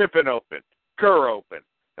Pippen open, Kerr open.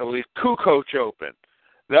 That will leave Kukoc open.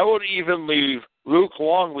 That would even leave Luke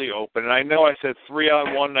Longley open. And I know I said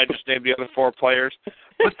 3-on-1 and I just named the other 4 players,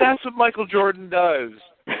 but that's what Michael Jordan does.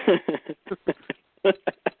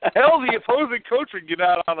 Hell, the opposing coach would get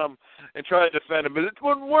out on him and try to defend him, but it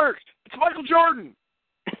wouldn't work. It's Michael Jordan.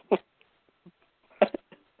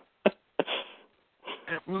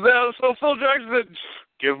 So Phil Jackson said,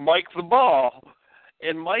 give Mike the ball.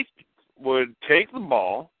 And Mike would take the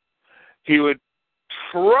ball. He would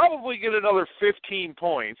probably get another 15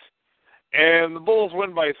 points, and the Bulls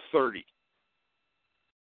win by 30.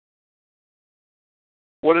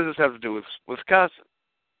 What does this have to do with Wisconsin?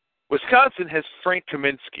 Wisconsin has Frank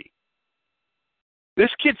Kaminsky. This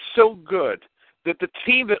kid's so good that the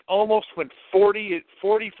team that almost went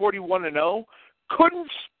 41-0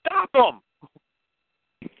 couldn't stop him.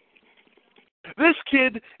 This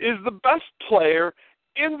kid is the best player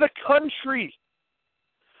in the country.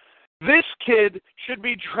 This kid should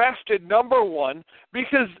be drafted number 1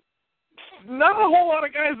 because not a whole lot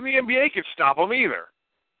of guys in the NBA can stop him either.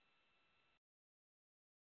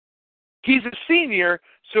 He's a senior,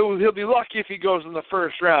 so he'll be lucky if he goes in the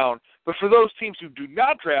first round. But for those teams who do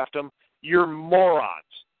not draft him, you're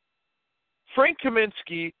morons. Frank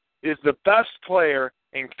Kaminsky is the best player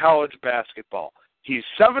in college basketball. He's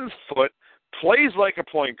 7 foot, plays like a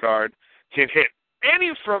point guard, can hit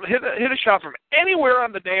a shot from anywhere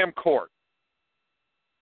on the damn court.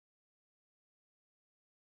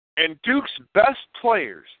 And Duke's best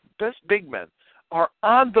players, best big men, are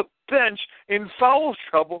on the bench in foul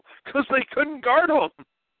trouble because they couldn't guard him.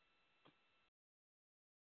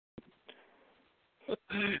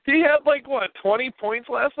 He had 20 points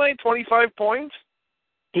last night, 25 points?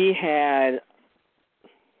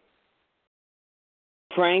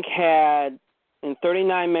 Frank had, in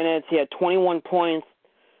 39 minutes, he had 21 points.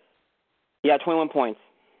 Yeah, 21 points.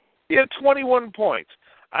 He had 21 points.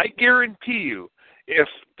 I guarantee you, if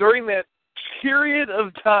during that period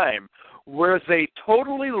of time where they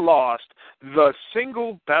totally lost the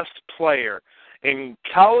single best player in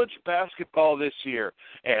college basketball this year,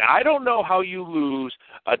 and I don't know how you lose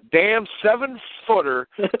a damn 7-footer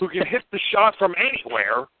who can hit the shot from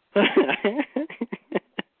anywhere.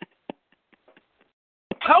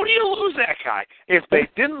 How do you lose that guy? If they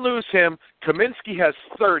didn't lose him, Kaminsky has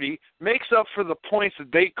 30, makes up for the points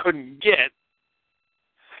that they couldn't get,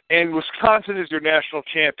 and Wisconsin is your national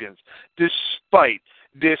champions, despite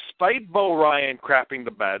Bo Ryan crapping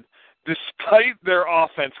the bed, despite their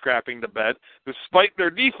offense crapping the bed, despite their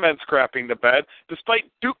defense crapping the bed,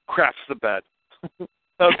 despite Duke craps the bed.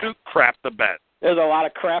 No, Duke crapped the bed. There's a lot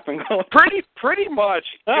of crapping going on. Pretty much,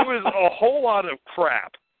 it was a whole lot of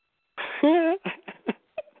crap.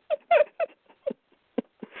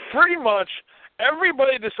 Pretty much,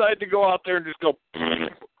 everybody decided to go out there and just go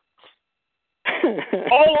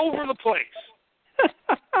all over the place.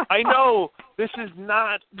 I know this is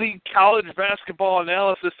not the college basketball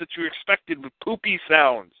analysis that you expected with poopy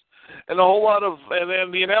sounds and a whole lot of, and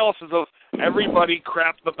then the analysis of everybody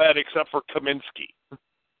crapped the bed except for Kaminsky.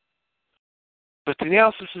 But the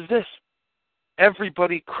analysis is this: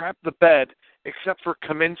 everybody crapped the bed except for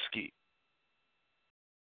Kaminsky.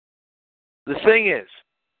 The thing is,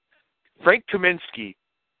 Frank Kaminsky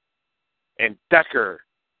and Decker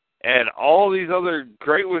and all these other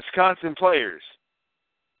great Wisconsin players,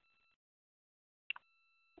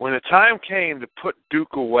 when the time came to put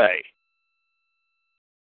Duke away,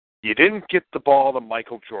 you didn't get the ball to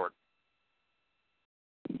Michael Jordan.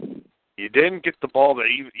 You didn't get the ball to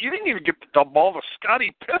you didn't even get the ball to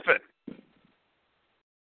Scottie Pippen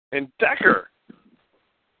and Decker.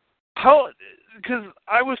 How? Because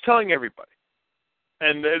I was telling everybody,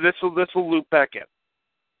 and this will loop back in.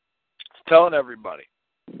 Telling everybody,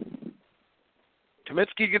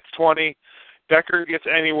 Kaminsky gets 20, Decker gets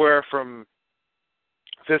anywhere from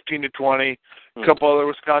 15 to 20. A couple other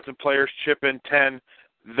Wisconsin players chip in 10.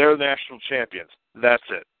 They're national champions. That's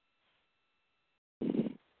it.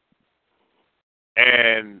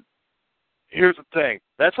 And here's the thing.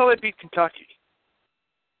 That's how they beat Kentucky.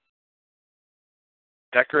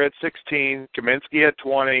 Decker had 16. Kaminsky had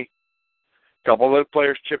 20. A couple other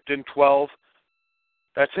players chipped in 12.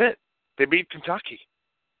 That's it. They beat Kentucky.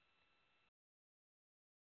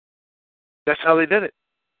 That's how they did it.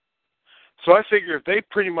 So I figure if they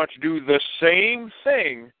pretty much do the same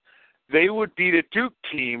thing, they would beat a Duke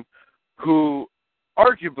team who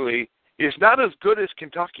arguably is not as good as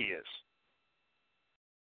Kentucky is.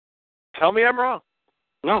 Tell me I'm wrong.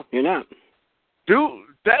 No, you're not.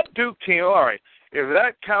 That Duke team, all right, if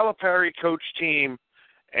that Calipari coach team,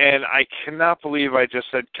 and I cannot believe I just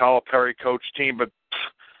said Calipari coach team, but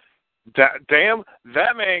that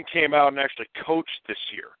man came out and actually coached this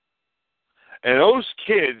year. And those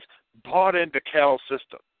kids bought into Cal's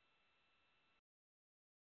system.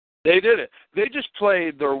 They did it. They just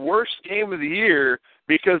played their worst game of the year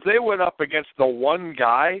because they went up against the one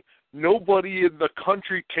guy nobody in the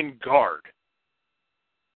country can guard.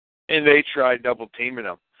 And they tried double-teaming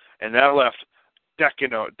him. And that left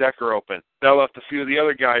Decker open. That left a few of the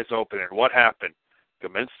other guys open. And what happened?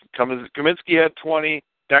 Kaminsky had 20.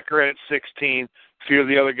 Decker had 16. A few of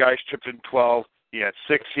the other guys chipped in 12. You had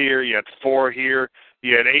 6 here. You had 4 here.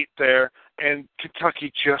 You had 8 there. And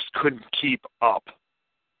Kentucky just couldn't keep up.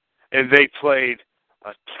 And they played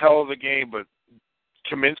a hell of a game, but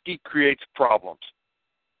Kaminsky creates problems.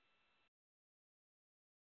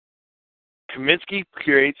 Kaminsky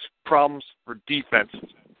creates problems for defenses.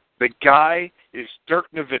 The guy is Dirk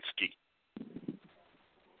Nowitzki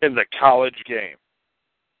in the college game.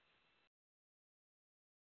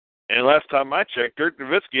 And last time I checked, Dirk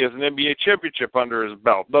Nowitzki has an NBA championship under his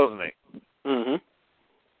belt, doesn't he?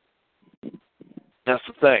 Mm-hmm. That's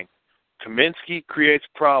the thing. Kaminsky creates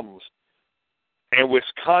problems. And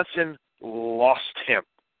Wisconsin lost him.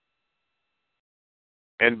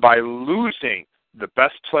 And by losing the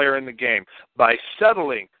best player in the game, by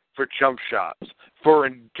settling for jump shots, for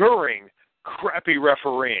enduring crappy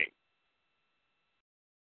refereeing,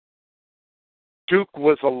 Duke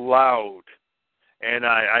was allowed, and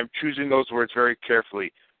I'm choosing those words very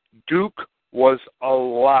carefully, Duke was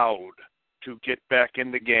allowed to get back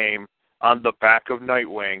in the game on the back of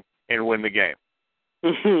Nightwing and win the game.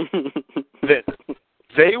 that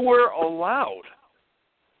they were allowed.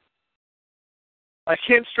 I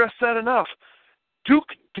can't stress that enough. Duke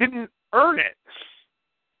didn't earn it.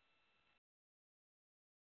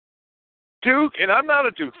 Duke, and I'm not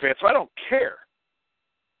a Duke fan, so I don't care.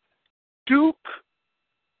 Duke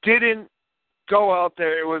didn't go out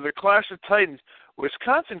there. It was a clash of titans.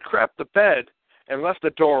 Wisconsin crapped the bed and left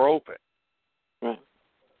the door open. Right.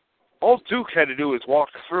 All Duke had to do was walk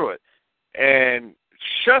through it. And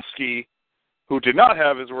Shesky, who did not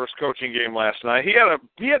have his worst coaching game last night, he had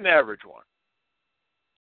an average one.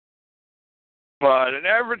 But an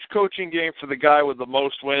average coaching game for the guy with the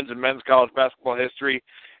most wins in men's college basketball history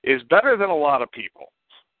is better than a lot of people.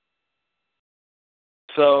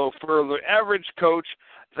 So for the average coach,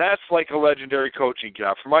 that's like a legendary coaching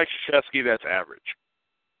job. For Mike Krzyzewski, that's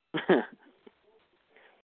average.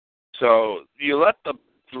 So you let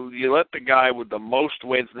the guy with the most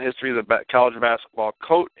wins in the history of the college basketball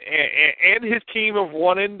coach and his team of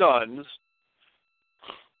one and dones,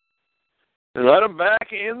 and let him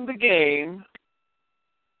back in the game.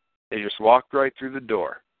 They just walked right through the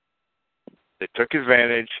door. They took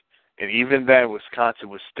advantage, and even then, Wisconsin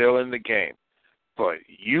was still in the game. But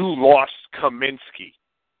you lost Kaminsky,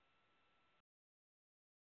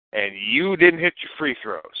 and you didn't hit your free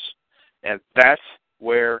throws, and that's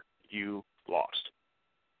where you lost.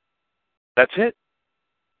 That's it.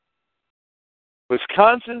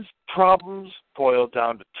 Wisconsin's problems boiled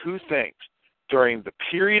down to two things. During the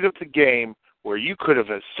period of the game where you could have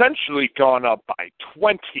essentially gone up by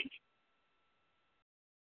 20,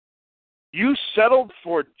 you settled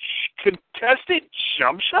for contested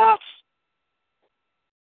jump shots?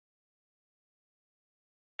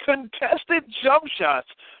 Contested jump shots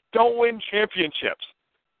don't win championships.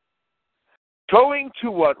 Going to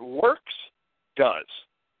what works does.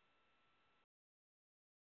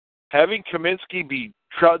 Having Kaminsky be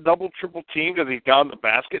double, triple teamed because he's down the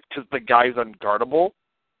basket because the guy's unguardable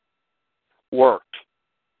worked.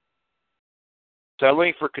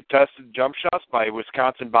 Settling for contested jump shots by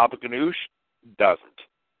Wisconsin Baba Ganoush doesn't.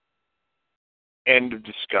 End of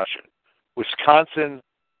discussion. Wisconsin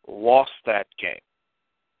lost that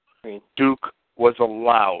game. Duke was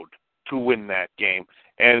allowed to win that game,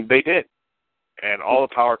 and they did. And all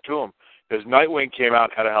the power to them. Because Nightwing came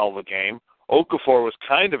out and had a hell of a game. Okafor was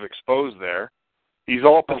kind of exposed there. He's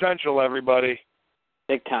all potential, everybody.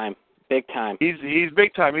 Big time. Big time. He's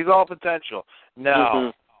big time. He's all potential.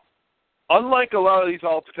 Now, unlike a lot of these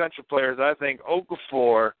all potential players, I think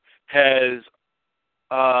Okafor has,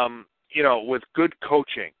 with good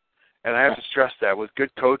coaching, and I have to stress that, with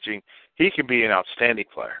good coaching, he can be an outstanding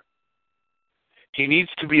player. He needs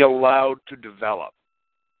to be allowed to develop.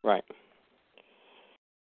 Right.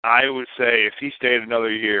 I would say if he stayed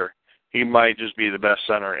another year, he might just be the best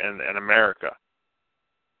center in America.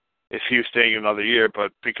 If he was staying another year,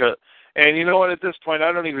 and you know what, at this point,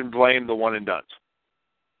 I don't even blame the one and dones.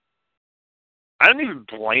 I don't even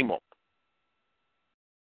blame them.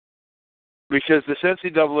 Because this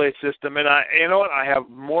NCAA system, and you know what, I have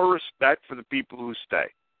more respect for the people who stay.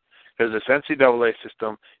 Because this NCAA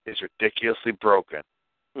system is ridiculously broken.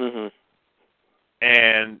 Mm-hmm.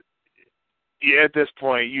 And at this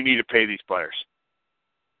point, you need to pay these players.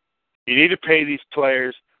 You need to pay these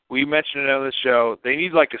players. We mentioned it on the show. They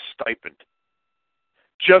need like a stipend.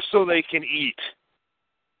 Just so they can eat.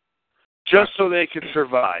 Just so they can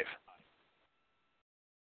survive.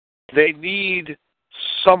 They need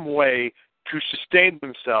some way to sustain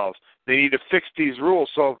themselves. They need to fix these rules.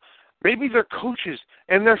 So maybe their coaches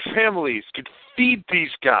and their families could feed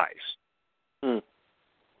these guys. Mm.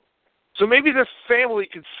 So maybe their family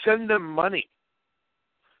could send them money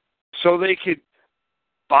so they could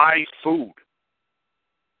buy food.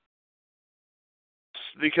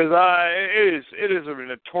 Because it is a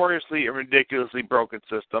notoriously and ridiculously broken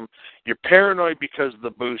system. You're paranoid because of the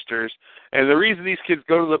boosters. And the reason these kids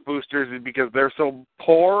go to the boosters is because they're so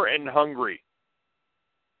poor and hungry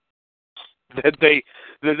that they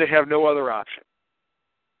have no other option.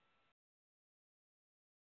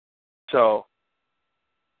 So,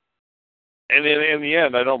 and in the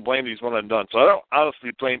end, I don't blame these one and done. So I don't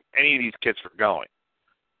honestly blame any of these kids for going.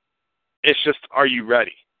 It's just, are you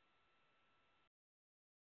ready?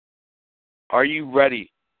 Are you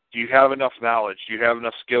ready? Do you have enough knowledge? Do you have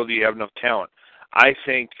enough skill? Do you have enough talent? I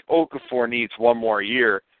think Okafor needs one more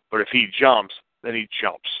year, but if he jumps, then he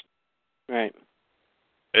jumps. Right.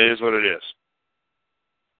 It is what it is.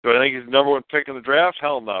 Do I think he's the number one pick in the draft?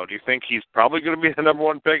 Hell no. Do you think he's probably going to be the number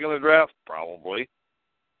one pick in the draft? Probably.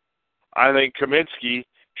 I think Kaminsky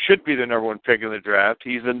should be the number one pick in the draft.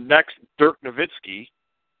 He's the next Dirk Nowitzki.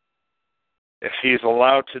 if he's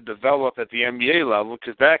allowed to develop at the NBA level,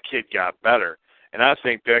 because that kid got better. And I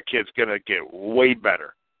think that kid's going to get way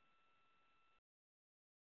better.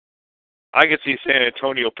 I could see San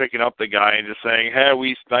Antonio picking up the guy and just saying, hey,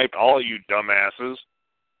 we sniped all you dumbasses.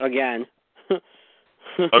 Again.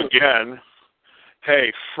 Again.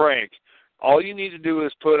 Hey, Frank, all you need to do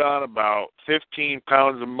is put on about 15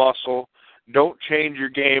 pounds of muscle. Don't change your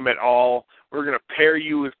game at all. We're going to pair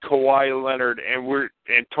you with Kawhi Leonard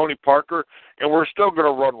and Tony Parker, and we're still going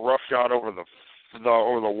to run roughshod over the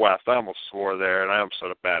West. I almost swore there, and I almost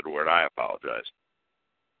said a bad word. I apologize.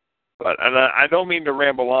 And I don't mean to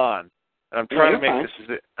ramble on. I'm trying to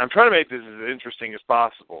make this as interesting as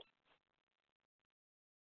possible.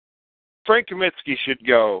 Frank Kaminsky should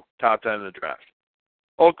go top 10 in the draft.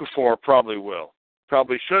 Okafor probably will.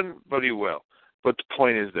 Probably shouldn't, but he will. But the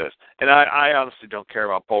point is this, and I honestly don't care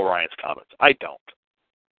about Bo Ryan's comments. I don't.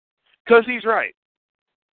 Because he's right.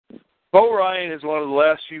 Bo Ryan is one of the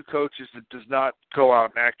last few coaches that does not go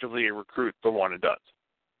out and actively recruit the one and dones.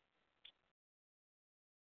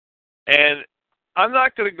 And I'm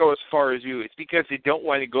not going to go as far as you. It's because they don't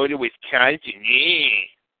want to go to Wisconsin.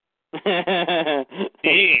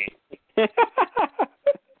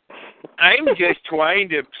 I'm just trying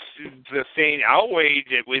to feign outrage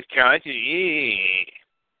at Wisconsin.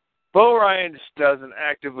 Bo Ryan just doesn't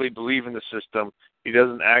actively believe in the system. He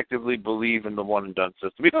doesn't actively believe in the one-and-done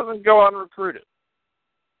system. He doesn't go out and recruit it.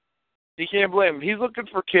 You can't blame him. He's looking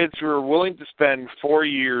for kids who are willing to spend 4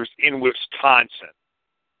 years in Wisconsin.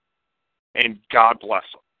 And God bless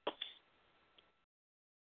them.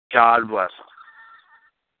 God bless them.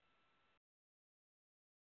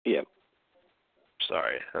 Yep.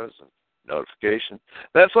 Sorry, that was a notification.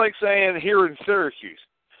 That's like saying here in Syracuse,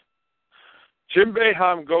 Jim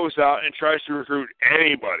Boeheim goes out and tries to recruit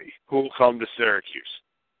anybody who will come to Syracuse.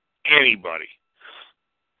 Anybody.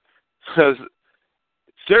 Because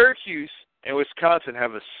Syracuse and Wisconsin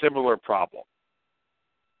have a similar problem.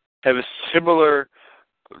 Have a similar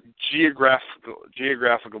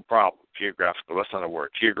geographical problem. Geographical, that's not a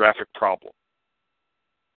word. Geographic problem.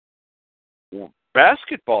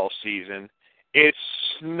 Basketball season, it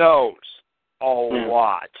snows a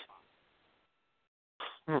lot.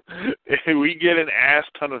 We get an ass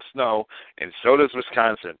ton of snow, and so does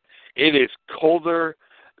Wisconsin. It is colder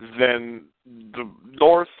than the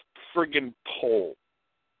North friggin' Pole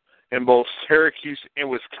in both Syracuse and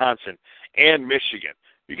Wisconsin and Michigan.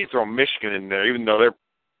 You can throw Michigan in there, even though they're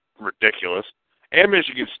ridiculous. And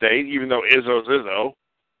Michigan State, even though Izzo's Izzo.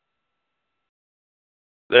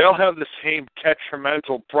 They all have the same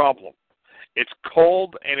detrimental problem. It's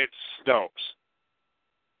cold and it snows.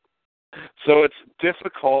 So it's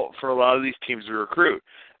difficult for a lot of these teams to recruit.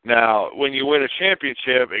 Now, when you win a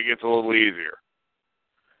championship, it gets a little easier.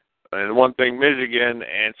 And one thing Michigan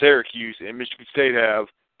and Syracuse and Michigan State have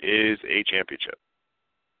is a championship.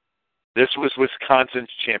 This was Wisconsin's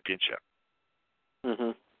championship.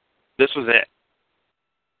 Mm-hmm. This was it.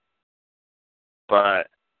 But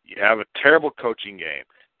you have a terrible coaching game.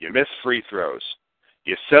 You miss free throws.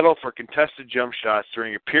 You settle for contested jump shots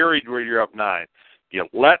during a period where you're up 9. You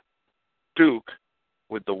let Duke,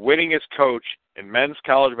 with the winningest coach in men's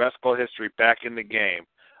college basketball history, back in the game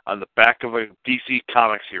on the back of a DC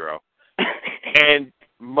Comics hero. And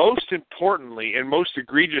most importantly and most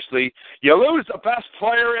egregiously, you lose the best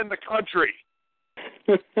player in the country.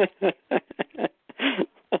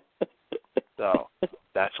 So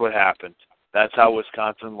that's what happened. That's how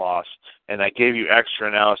Wisconsin lost. And I gave you extra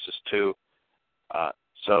analysis too. I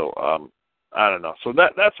don't know. So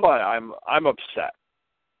that's why I'm upset.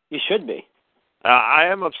 You should be. I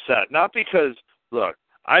am upset. Not because, look,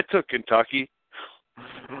 I took Kentucky.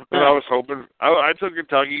 And I was hoping. I took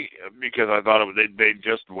Kentucky because I thought they'd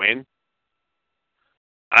just win.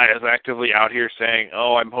 I was actively out here saying,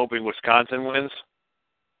 I'm hoping Wisconsin wins.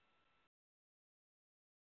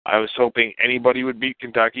 I was hoping anybody would beat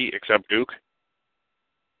Kentucky except Duke.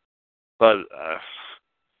 But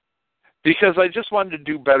because I just wanted to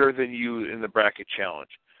do better than you in the bracket challenge.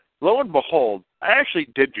 Lo and behold, I actually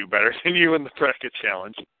did do better than you in the bracket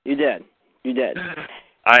challenge. You did.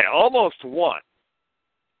 I almost won.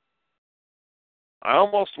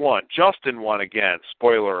 Justin won again.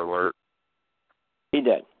 Spoiler alert. He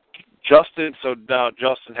did. So now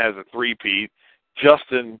Justin has a 3-peat.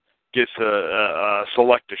 Justin gets a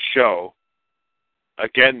select a show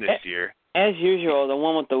again this year. As usual, the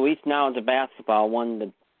one with the least knowledge of basketball won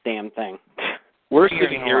the damn thing. We're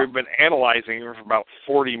sitting here, we've been analyzing her for about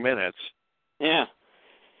 40 minutes. Yeah.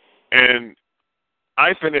 And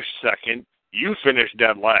I finished second, you finished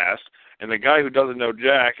dead last, and the guy who doesn't know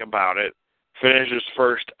jack about it finishes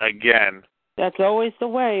first again. That's always the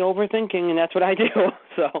way, overthinking, and that's what I do.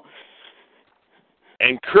 So.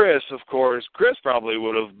 And Chris, of course, Chris probably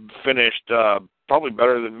would have finished probably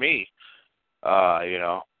better than me.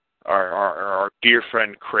 Our dear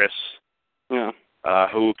friend Chris. Yeah.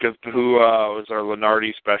 Who was our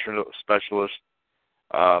Lenardi specialist.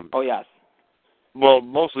 Oh, yes. Well,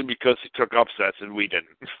 mostly because he took upsets and we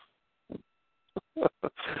didn't.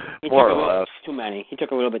 More or less. Too many. He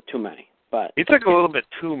took a little bit too many. But he took a little bit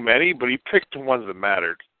too many, but he picked the ones that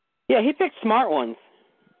mattered. Yeah, he picked smart ones.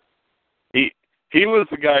 He was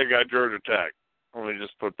the guy who got Georgia Tech. Let me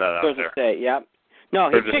just put that out there. Georgia State, yep. No,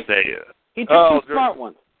 he picked two smart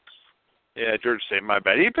ones. Yeah, Georgia State, my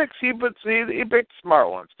bad. He picked smart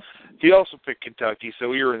ones. He also picked Kentucky, so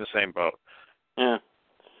we were in the same boat. Yeah.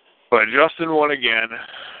 But Justin won again.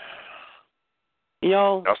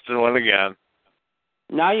 Justin won again.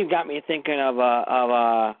 Now you got me thinking of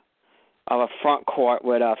a front court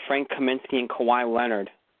with Frank Kaminsky and Kawhi Leonard.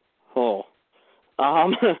 Oh.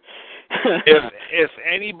 If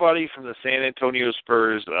anybody from the San Antonio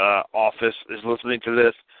Spurs office is listening to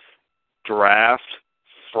this, draft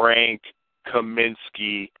Frank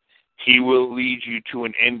Kaminsky. He will lead you to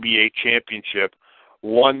an NBA championship,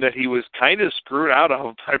 one that he was kind of screwed out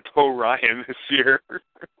of by Bo Ryan this year.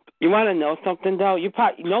 You want to know something though?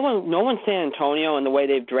 No one San Antonio and the way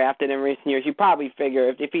they've drafted in recent years. You probably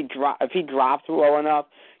figure if he drops low enough,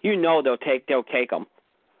 they'll take him.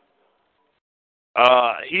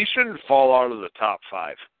 He shouldn't fall out of the top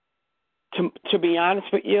 5. To be honest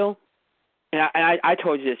with you, and I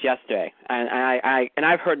told you this yesterday, and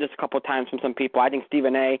I've heard this a couple of times from some people. I think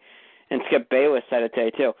Stephen A. and Skip Bayless said it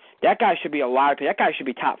today too. That guy should be that guy should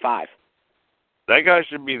be top 5. That guy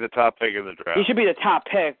should be the top pick in the draft. He should be the top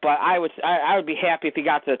pick, but I would be happy if he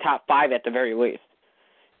got to the top 5 at the very least.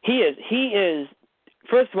 He is.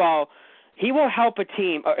 First of all, he will help a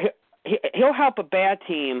team. He'll help a bad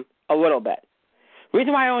team a little bit. The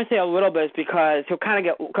reason why I only say a little bit is because he'll kind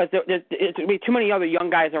of because there's be too many other young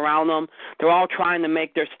guys around him. They're all trying to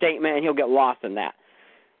make their statement, and he'll get lost in that.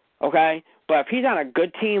 Okay, but if he's on a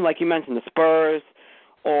good team, like you mentioned, the Spurs,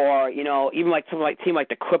 or even like some team like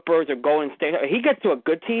the Clippers or Golden State, if he gets to a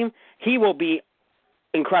good team, he will be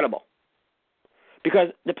incredible because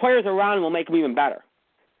the players around him will make him even better.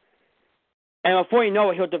 And before you know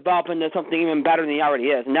it, he'll develop into something even better than he already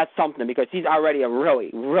is, and that's something because he's already a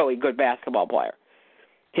really, really good basketball player.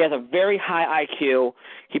 He has a very high IQ.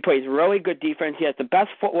 He plays really good defense. He has the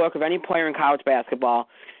best footwork of any player in college basketball.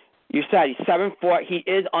 You said he's 7 foot. He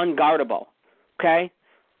is unguardable. Okay?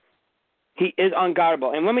 He is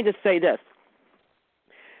unguardable. And let me just say this.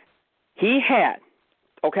 He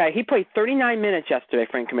played 39 minutes yesterday,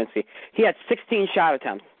 Frank Kaminsky. He had 16 shot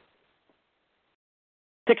attempts.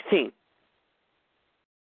 16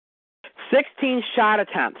 shot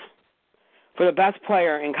attempts for the best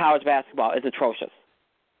player in college basketball is atrocious.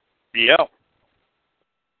 Yeah.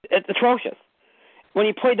 It's atrocious. When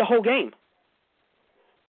he played the whole game.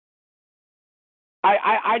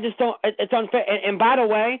 I just don't. It's unfair. And by the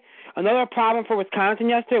way, another problem for Wisconsin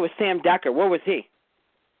yesterday was Sam Decker. Where was he?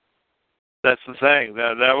 That's the thing.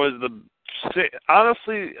 That was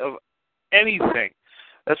honestly, of anything,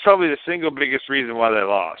 that's probably the single biggest reason why they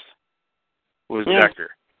lost was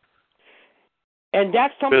Decker. And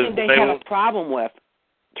that's something they had a problem with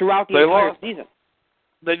throughout the entire season.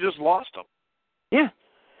 They just lost him. Yeah.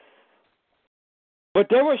 But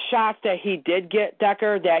there were shots that he did get,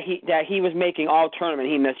 Decker, that he was making all tournament.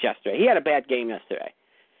 He missed yesterday. He had a bad game yesterday.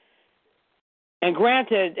 And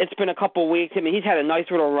granted, it's been a couple weeks. I mean, he's had a nice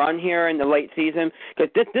little run here in the late season.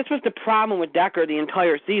 Because this was the problem with Decker the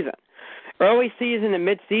entire season. Early season and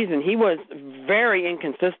mid-season, he was very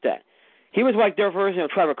inconsistent. He was like their version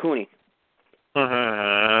of Trevor Cooney.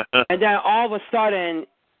 And then all of a sudden,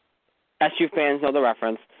 SU fans know the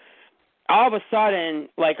reference, all of a sudden,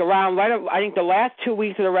 like around, I think the last 2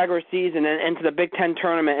 weeks of the regular season and into the Big Ten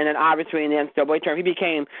tournament and then obviously in the NCAA tournament, he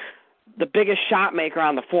became the biggest shot maker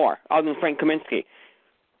on the floor, other than Frank Kaminsky.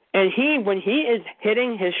 And when he is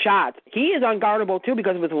hitting his shots, he is unguardable too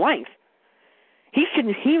because of his length.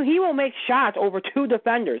 He will make shots over 2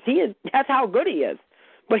 defenders. That's how good he is.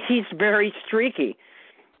 But he's very streaky.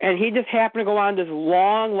 And he just happened to go on this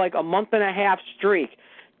long, like a month-and-a-half streak.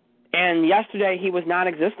 And yesterday he was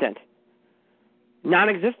non-existent.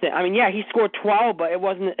 Non-existent. I mean, yeah, he scored 12, but it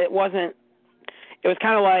was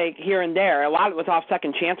kind of like here and there. A lot of it was off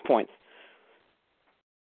second chance points.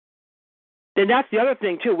 And that's the other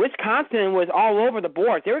thing, too. Wisconsin was all over the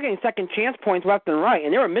board. They were getting second chance points left and right,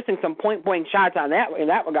 and they were missing some point-blank shots in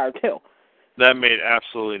that regard, too. That made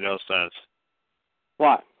absolutely no sense.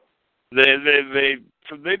 What? They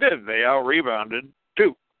did. They out-rebounded,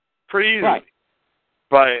 too. pretty easily.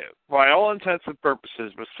 Right. By all intents and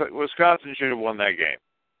purposes, Wisconsin should have won that game.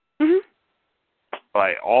 Mm-hmm.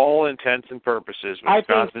 By all intents and purposes,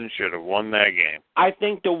 Wisconsin should have won that game. I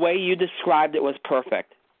think the way you described it was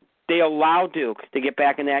perfect. They allowed Duke to get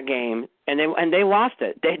back in that game, and they lost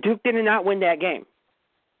it. Duke did not win that game.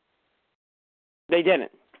 They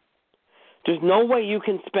didn't. There's no way you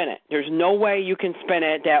can spin it. There's no way you can spin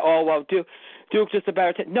it that, oh, well, Duke's just a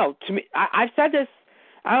better team. No, to me, I've said this.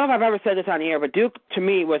 I don't know if I've ever said this on the air, but Duke, to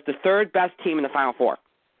me, was the third best team in the Final Four.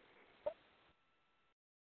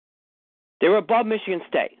 They were above Michigan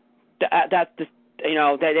State.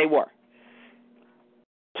 They were.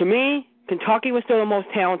 To me, Kentucky was still the most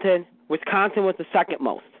talented. Wisconsin was the second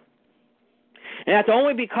most. And that's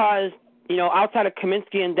only because, outside of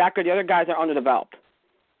Kaminsky and Decker, the other guys are underdeveloped.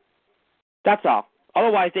 That's all.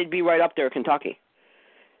 Otherwise, they'd be right up there with Kentucky.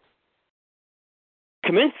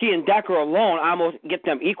 Kaminsky and Decker alone almost get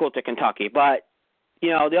them equal to Kentucky, but,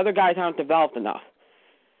 the other guys aren't developed enough.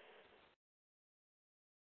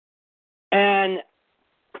 And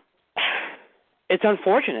it's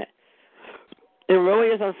unfortunate. It really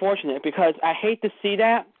is unfortunate because I hate to see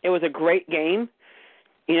that. It was a great game.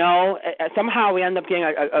 Somehow we end up getting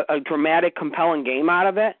a dramatic, compelling game out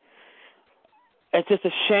of it. It's just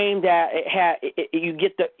a shame that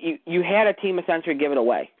you had a team essentially give it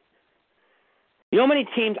away. You know how many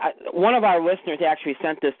teams? One of our listeners actually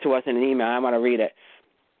sent this to us in an email. I'm going to read it.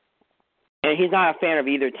 And he's not a fan of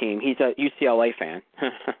either team. He's a UCLA fan.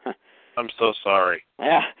 I'm so sorry.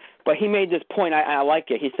 Yeah, but he made this point. I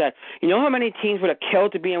like it. He said, you know how many teams would have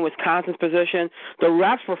killed to be in Wisconsin's position? The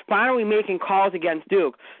refs were finally making calls against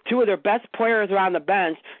Duke. Two of their best players were on the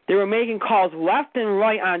bench. They were making calls left and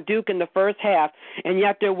right on Duke in the first half, and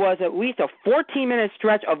yet there was at least a 14-minute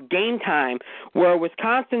stretch of game time where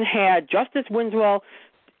Wisconsin had Justice Winslow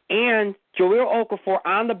and Jahlil Okafor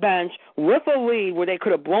on the bench with a lead where they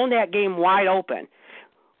could have blown that game wide open,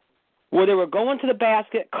 where they were going to the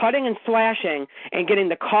basket, cutting and slashing, and getting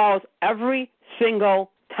the calls every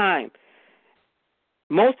single time.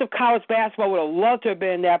 Most of college basketball would have loved to have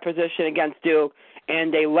been in that position against Duke,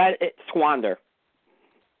 and they let it squander.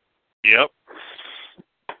 Yep.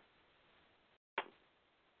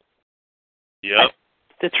 That's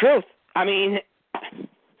the truth. I mean,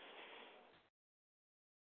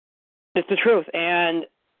 it's the truth. And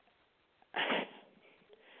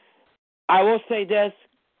I will say this.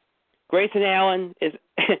 Grayson Allen is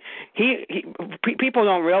people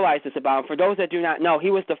don't realize this about him. For those that do not know,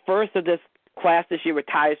 he was the first of this class this year with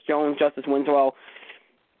Tyus Jones, Justice Winslow,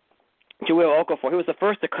 Jahlil Okafor. He was the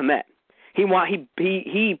first to commit. He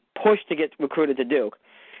pushed to get recruited to Duke.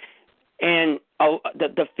 And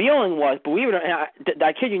the feeling was, believe it or not,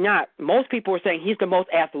 I kid you not, most people were saying he's the most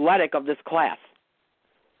athletic of this class.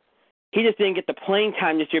 He just didn't get the playing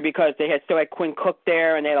time this year because they still had Quinn Cook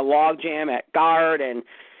there, and they had a log jam at guard, and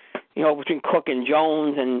between Cook and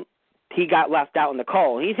Jones, and he got left out in the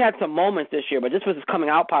cold. He's had some moments this year, but this was his coming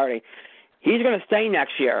out party. He's going to stay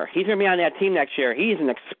next year. He's going to be on that team next year. He's an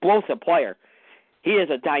explosive player. He is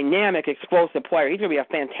a dynamic, explosive player. He's going to be a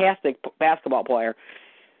fantastic basketball player.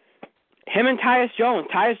 Him and Tyus Jones.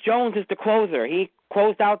 Tyus Jones is the closer. He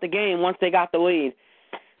closed out the game once they got the lead.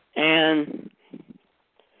 And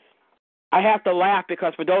I have to laugh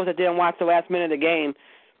because for those that didn't watch the last minute of the game,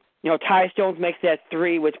 Tyus Jones makes that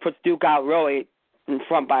three, which puts Duke out really in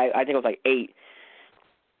front by, I think it was like 8.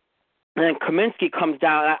 And then Kaminsky comes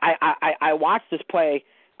down. I watched this play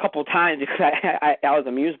a couple times because I was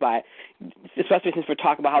amused by it, especially since we're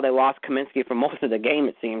talking about how they lost Kaminsky for most of the game,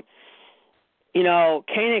 it seemed.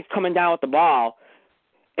 Koenig's coming down with the ball,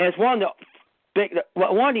 and it's one of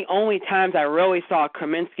the only times I really saw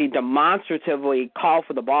Kaminsky demonstratively call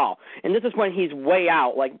for the ball. And this is when he's way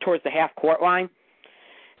out, like towards the half-court line.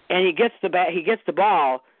 And he gets the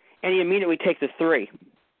ball, and he immediately takes a three,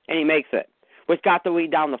 and he makes it, which got the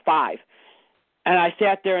lead down to 5. And I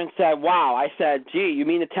sat there and said, wow. I said, gee, you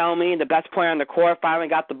mean to tell me the best player on the court finally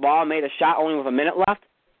got the ball and made a shot only with a minute left?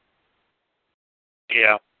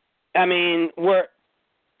 Yeah. I mean,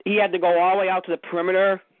 he had to go all the way out to the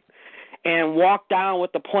perimeter and walk down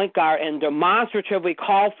with the point guard and demonstratively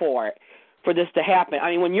call for this to happen.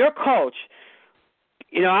 I mean, when your coach –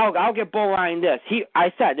 I'll give Bo Ryan this.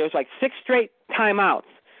 I said there was like 6 straight timeouts,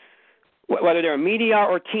 whether they're media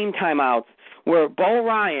or team timeouts, where Bo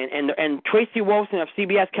Ryan and Tracy Wilson of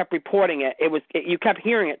CBS kept reporting it. You kept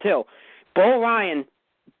hearing it too. Bo Ryan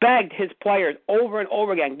begged his players over and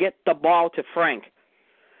over again, get the ball to Frank.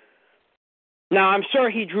 Now I'm sure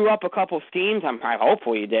he drew up a couple schemes.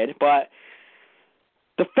 Hopefully he did, but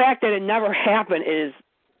the fact that it never happened is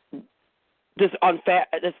just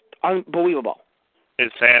unbelievable.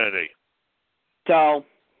 Insanity. So,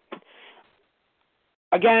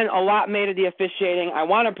 again, a lot made of the officiating. I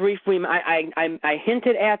want to briefly, I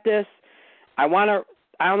hinted at this. I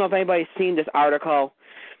don't know if anybody's seen this article.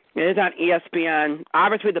 It is on ESPN.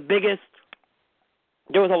 Obviously,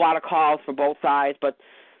 there was a lot of calls for both sides, but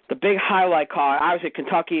the big highlight call, obviously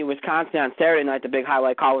Kentucky and Wisconsin on Saturday night, the big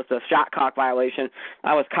highlight call was the shot clock violation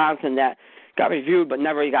at Wisconsin that got reviewed but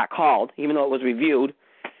never got called, even though it was reviewed.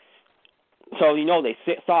 So they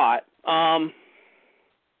saw it.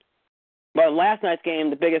 But in last night's game,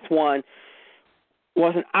 the biggest one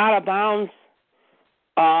was an out-of-bounds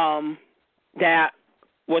that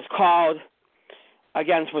was called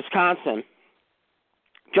against Wisconsin.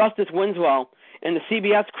 Justice Winslow and the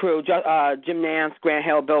CBS crew, Jim Nance, Grant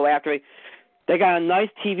Hill, Bill Lafferty, they got a nice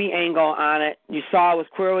TV angle on it. You saw it was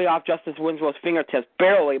clearly off Justice Winslow's fingertips,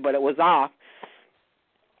 barely, but it was off.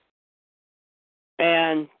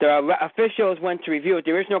 And the officials went to review it.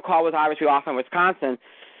 The original call was obviously off in Wisconsin.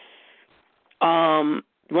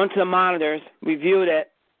 Went to the monitors, reviewed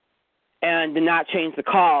it, and did not change the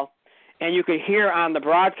call. And you could hear on the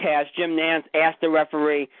broadcast, Jim Nance asked the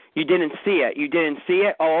referee, "You didn't see it? You didn't see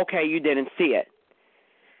it? Oh, okay, you didn't see it."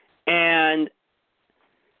 And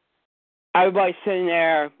everybody's sitting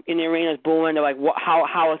there in the arenas booing. They're like,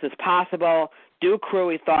 how is this possible? Duke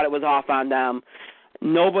crew thought it was off on them.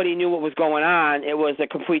 Nobody knew what was going on. It was a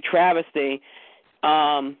complete travesty.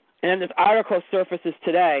 And then this article surfaces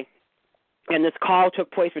today, and this call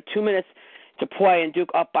took place with 2 minutes to play, and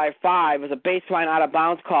Duke up by 5. It was a baseline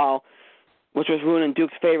out-of-bounds call, which was ruled in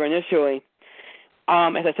Duke's favor initially.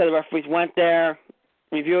 As I said, the referees went there,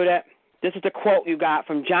 reviewed it. This is the quote you got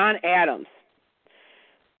from John Adams,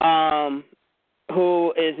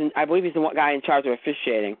 who is, I believe he's the one guy in charge of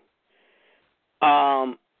officiating.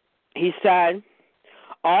 He said,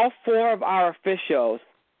 "All 4 of our officials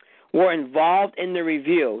were involved in the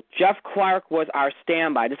review. Jeff Clark was our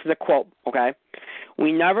standby." This is a quote, okay?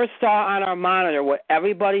 "We never saw on our monitor what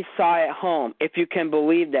everybody saw at home, if you can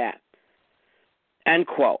believe that." End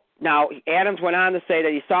quote. Now, Adams went on to say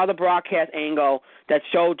that he saw the broadcast angle that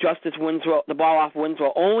showed Justice Winslow, the ball off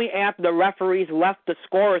Winslow, only after the referees left the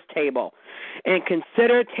scorer's table, and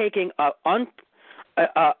considered taking a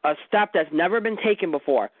step that's never been taken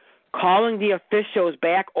before, calling the officials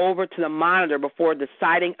back over to the monitor before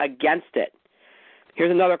deciding against it.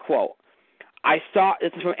 Here's another quote.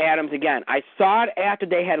 This is from Adams again, "I saw it after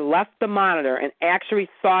they had left the monitor and actually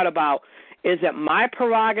thought about, is it my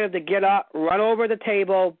prerogative to get up, run over the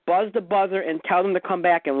table, buzz the buzzer, and tell them to come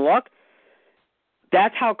back and look?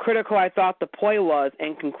 That's how critical I thought the play was,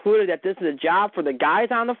 and concluded that this is a job for the guys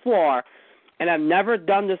on the floor, and I've never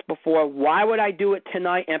done this before. Why would I do it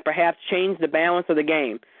tonight and perhaps change the balance of the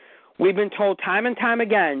game? We've been told time and time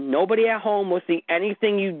again, nobody at home will see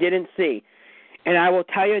anything you didn't see. And I will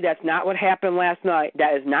tell you that's not what happened last night.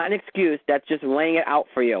 That is not an excuse. That's just laying it out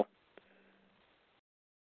for you."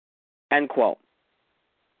 End quote.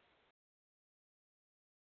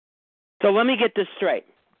 So let me get this straight.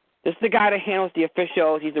 This is the guy that handles the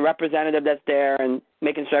officials. He's the representative that's there and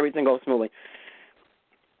making sure everything goes smoothly.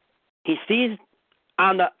 He sees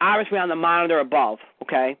obviously on the monitor above,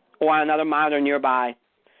 okay, or on another monitor nearby,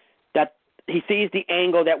 that he sees the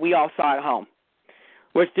angle that we all saw at home,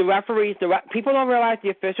 which the referees, people don't realize the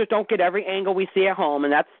officials don't get every angle we see at home,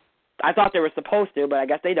 and I thought they were supposed to, but I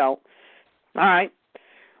guess they don't. All right.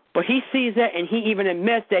 But he sees it, and he even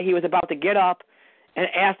admits that he was about to get up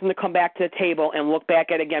and ask them to come back to the table and look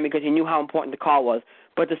back at it again because he knew how important the call was,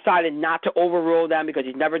 but decided not to overrule them because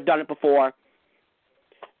he's never done it before,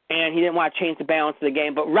 and he didn't want to change the balance of the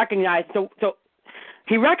game, but recognized, so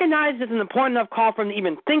he recognized it's an important enough call for him to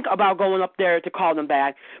even think about going up there to call them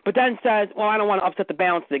back, but then says, well, I don't want to upset the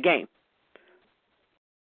balance of the game.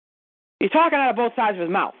 He's talking out of both sides of his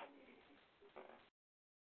mouth.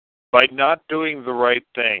 By not doing the right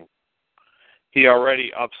thing, he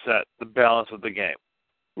already upset the balance of the game.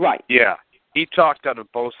 Right. Yeah. He talked out of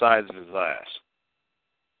both sides of his ass.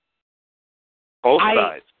 Both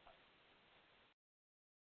sides.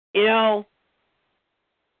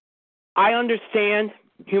 I understand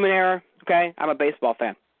human error, okay? I'm a baseball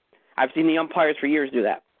fan. I've seen the umpires for years do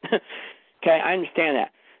that. Okay, I understand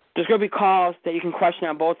that. There's going to be calls that you can question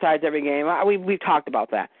on both sides every game. We've talked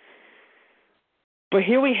about that. But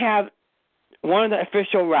here we have one of the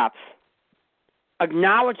official reps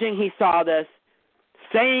acknowledging he saw this,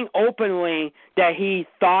 saying openly that he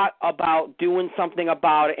thought about doing something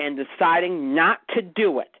about it and deciding not to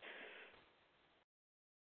do it.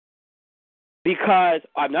 Because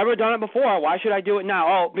I've never done it before. Why should I do it now?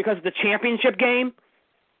 Oh, because of the championship game?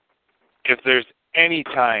 If there's any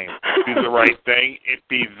time to do the right thing, it'd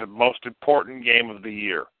be the most important game of the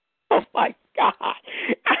year. Oh my God!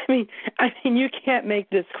 I mean, you can't make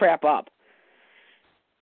this crap up.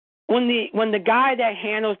 When the guy that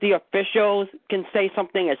handles the officials can say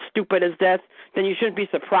something as stupid as this, then you shouldn't be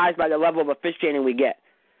surprised by the level of officiating we get.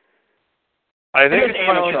 I think it's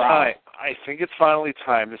finally time. I think it's finally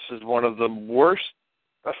time. This is one of the worst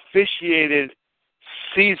officiated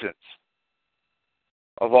seasons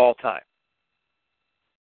of all time.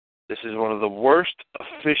 This is one of the worst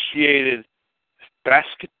officiated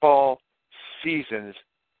basketball seasons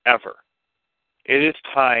ever. It is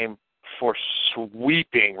time for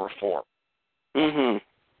sweeping reform. Mm-hmm.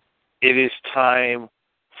 It is time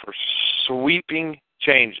for sweeping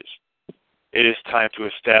changes. It is time to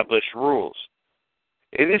establish rules.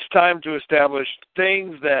 It is time to establish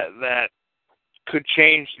things that could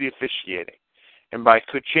change the officiating. And by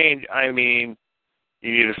could change, I mean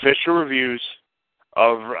you need official reviews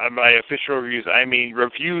of, by official reviews, I mean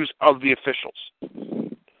reviews of the officials.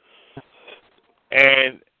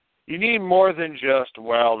 And you need more than just,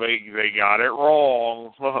 well, they got it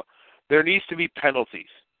wrong. There needs to be penalties.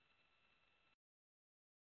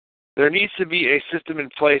 There needs to be a system in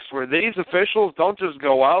place where these officials don't just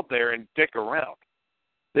go out there and dick around.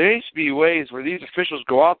 There needs to be ways where these officials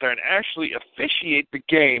go out there and actually officiate the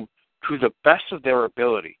game to the best of their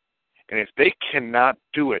ability. And if they cannot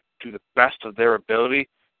do it to the best of their ability,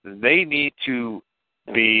 then they need to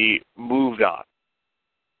be moved on.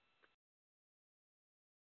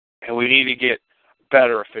 And we need to get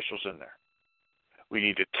better officials in there. We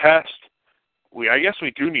need to test. I guess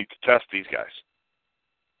we do need to test these guys.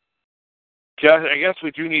 I guess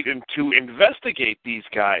we do need to investigate these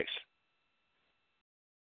guys.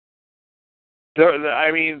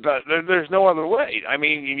 There's no other way. I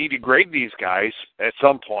mean, you need to grade these guys at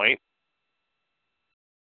some point.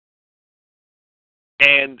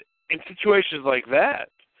 And in situations like that,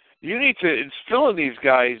 you need to instill in these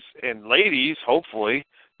guys and ladies, hopefully,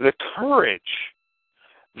 the courage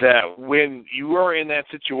that when you are in that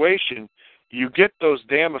situation, you get those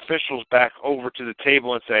damn officials back over to the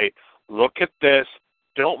table and say, look at this,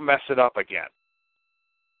 don't mess it up again.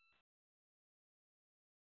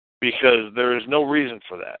 Because there is no reason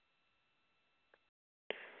for that.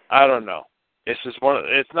 I don't know. It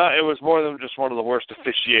was more than just one of the worst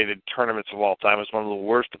officiated tournaments of all time. It's one of the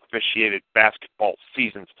worst officiated basketball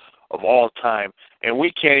seasons of all time. And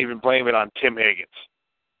we can't even blame it on Tim Higgins.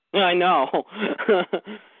 I know.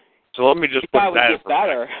 So let me just put that in perspective.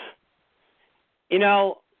 Better. You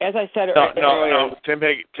know, as I said earlier. No. Tim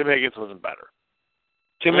Higgins wasn't better.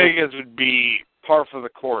 Tim Higgins would be par for the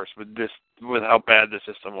course with how bad the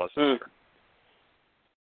system was this year.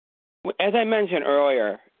 As I mentioned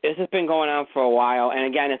earlier, this has been going on for a while, and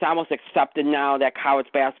again, it's almost accepted now that college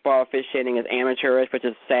basketball officiating is amateurish, which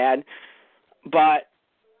is sad. But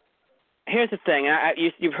here's the thing.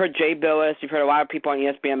 You've heard Jay Billis, you've heard a lot of people on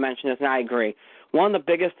ESPN mention this, and I agree. One of the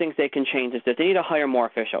biggest things they can change is that they need to hire more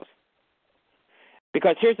officials.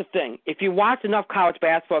 Because here's the thing. If you watch enough college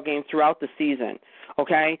basketball games throughout the season,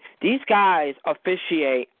 okay, these guys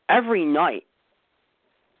officiate every night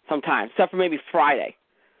sometimes, except for maybe Friday.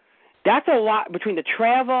 That's a lot between the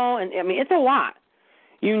travel and, it's a lot.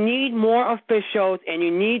 You need more officials, and you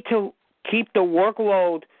need to keep the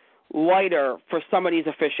workload lighter for some of these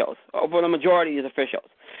officials, or for the majority of these officials,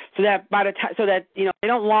 so that they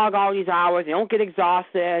don't log all these hours, they don't get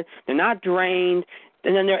exhausted, they're not drained,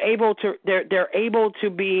 and then they're able to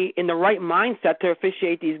be in the right mindset to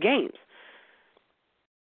officiate these games.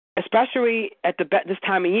 Especially at this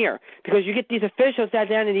time of year, because you get these officials at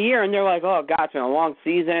the end of the year, and they're like, "Oh God, it's been a long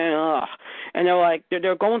season," and they're like,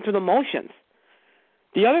 they're going through the motions.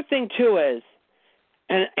 The other thing too is,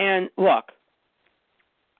 and look,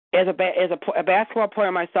 as a basketball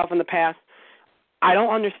player myself in the past, I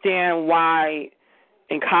don't understand why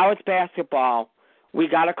in college basketball we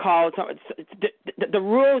got to call the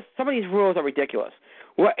rules. Some of these rules are ridiculous.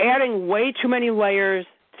 We're adding way too many layers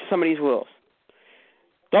to some of these rules.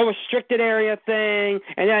 The restricted area thing,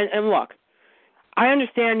 and look, I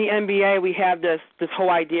understand the NBA. We have this whole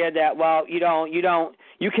idea that, well,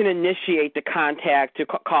 you can initiate the contact to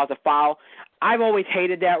cause a foul. I've always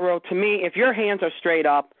hated that rule. To me, if your hands are straight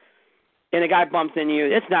up and a guy bumps into you,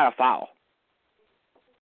 it's not a foul.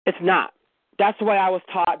 It's not. That's the way I was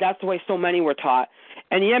taught. That's the way so many were taught.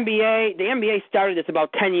 And the NBA started this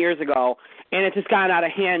about 10 years ago, and it's just gotten out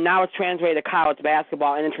of hand. Now it's translated to college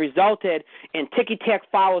basketball, and it's resulted in ticky-tack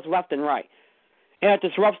fouls left and right. And it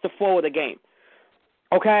disrupts the flow of the game.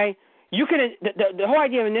 Okay? you can the whole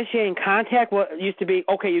idea of initiating contact used to be,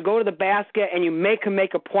 okay, you go to the basket and you make him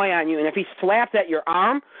make a play on you, and if he slaps at your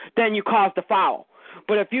arm, then you cause the foul.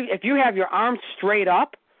 But if you have your arm straight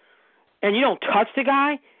up and you don't touch the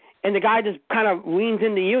guy and the guy just kind of leans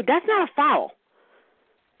into you, that's not a foul.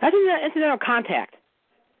 That's incidental contact.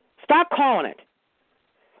 Stop calling it.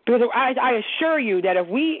 Because I assure you that if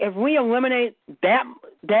we eliminate that,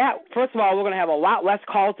 first of all, we're going to have a lot less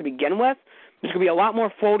calls to begin with. There's going to be a lot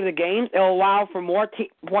more flow to the games. It'll allow for more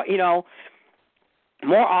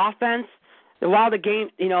offense. Allow the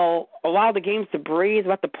games to breathe.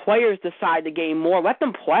 Let the players decide the game more. Let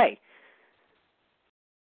them play.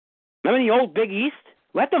 Remember the old Big East?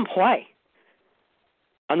 Let them play.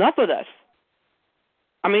 Enough of this.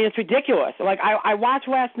 I mean, it's ridiculous. Like I watched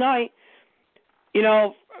last night.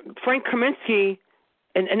 Frank Kaminsky,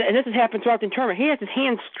 and this has happened throughout the tournament. He has his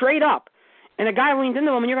hand straight up, and a guy leans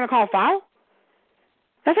into him, and you're going to call a foul?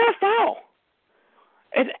 That's not a foul.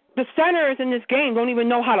 The centers in this game don't even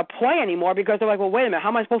know how to play anymore because they're like, well, wait a minute, how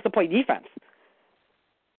am I supposed to play defense?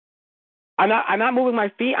 I'm not moving my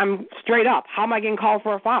feet. I'm straight up. How am I getting called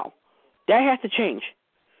for a foul? That has to change.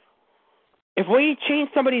 If we change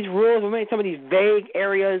some of these rules, we make some of these vague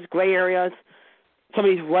areas, gray areas, some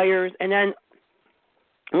of these layers, and then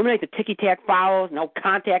eliminate the ticky-tack fouls, no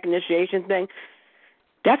contact initiation thing,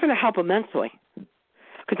 that's going to help immensely.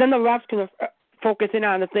 Because then the refs can focus in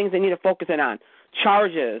on the things they need to focus in on.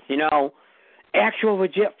 Charges, actual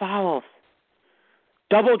legit fouls,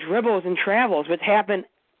 double dribbles and travels, which happen.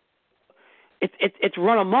 It's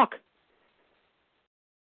run amok.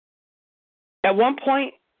 At one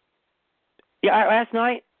point, last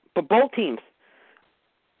night, but both teams,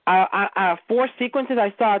 4 sequences,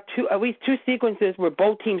 I saw at least 2 sequences where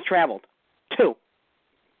both teams traveled. 2.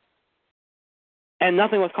 And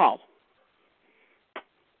nothing was called.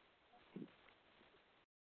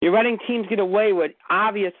 You're letting teams get away with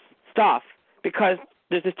obvious stuff because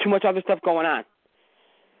there's just too much other stuff going on.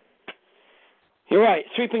 You're right,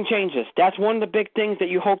 sweeping changes. That's one of the big things that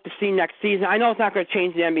you hope to see next season. I know it's not going to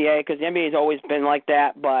change the NBA because the NBA has always been like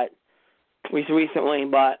that, but at least recently.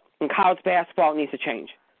 But in college basketball, it needs to change.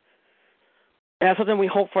 And that's something we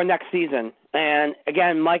hope for next season. And,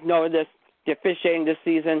 again, Mike noted this, the officiating this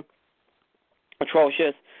season,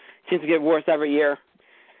 atrocious. Seems to get worse every year.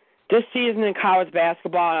 This season in college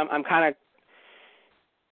basketball, I'm kind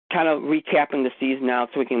of recapping the season now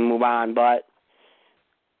so we can move on. But,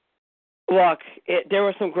 look, there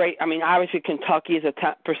were some great – obviously Kentucky's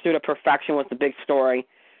pursuit of perfection was the big story.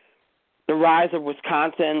 The rise of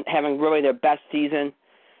Wisconsin having really their best season.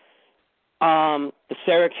 The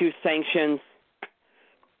Syracuse sanctions.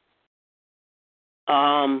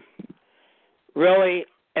 Really,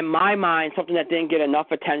 in my mind, something that didn't get enough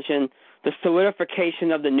attention, the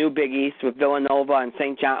solidification of the new Big East with Villanova and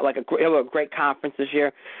St. John, it was a great conference this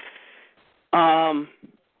year. You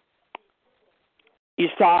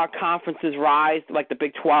saw conferences rise, like the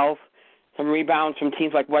Big 12, some rebounds from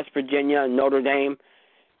teams like West Virginia and Notre Dame.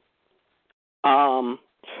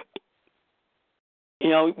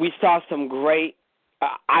 We saw some great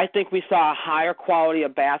I think we saw a higher quality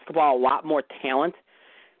of basketball, a lot more talent.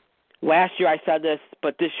 Last year I said this,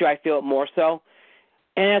 but this year I feel it more so.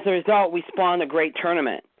 And as a result, we spawned a great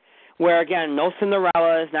tournament where, again, no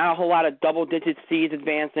Cinderellas, not a whole lot of double-digit seeds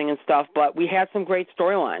advancing and stuff, but we had some great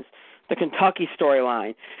storylines. The Kentucky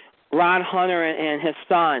storyline, Ron Hunter and his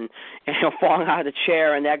son, falling out of the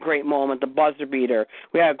chair in that great moment, the buzzer beater.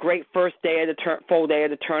 We had a great first day of full day of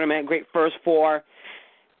the tournament, great first four.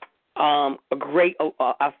 A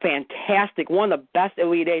fantastic, one of the best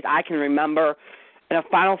Elite Eight I can remember, and a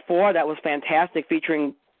Final Four that was fantastic,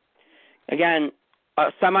 featuring, again,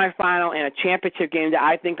 a semifinal and a championship game that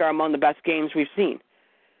I think are among the best games we've seen.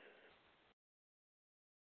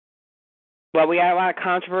 But we had a lot of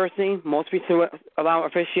controversy, mostly about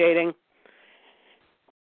officiating,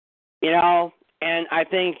 and I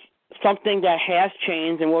think something that has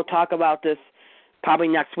changed, and we'll talk about this probably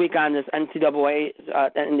next week on this NCAA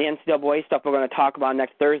and the NCAA stuff we're going to talk about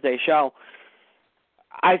next Thursday show.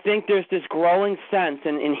 I think there's this growing sense,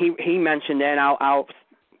 and he mentioned it, and I'll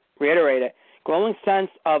reiterate it, growing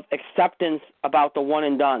sense of acceptance about the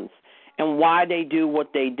one-and-dones and why they do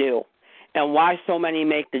what they do and why so many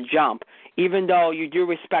make the jump, even though you do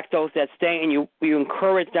respect those that stay and you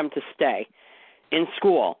encourage them to stay in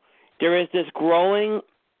school. There is this growing,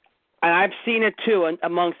 and I've seen it too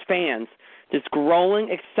amongst fans, this growing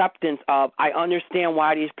acceptance of, I understand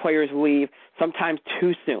why these players leave sometimes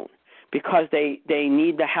too soon, because they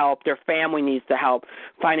need the help, their family needs the help.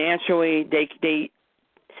 Financially, they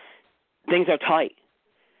things are tight.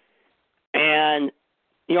 And,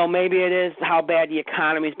 maybe it is how bad the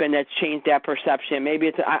economy's been that's changed that perception. Maybe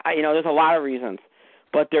it's, there's a lot of reasons.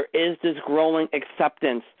 But there is this growing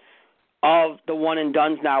acceptance of the one and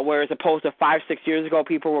dones now, whereas opposed to 5-6 years ago,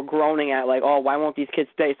 people were groaning at like, oh, why won't these kids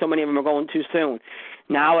stay? So many of them are going too soon.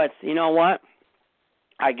 Now it's, you know what?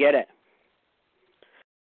 I get it.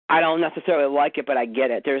 I don't necessarily like it, but I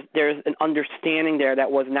get it. There's an understanding there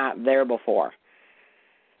that was not there before.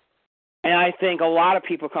 And I think a lot of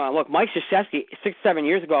people come on. Look, Mike Krzyzewski, 6-7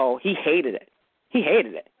 years ago, he hated it. He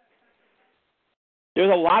hated it.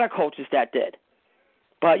 There's a lot of coaches that did.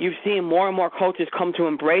 But you've seen more and more coaches come to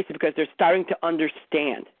embrace it because they're starting to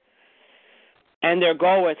understand. And their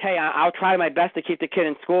goal is, hey, I'll try my best to keep the kid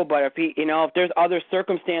in school, but if there's other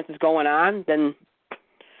circumstances going on, then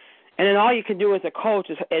all you can do as a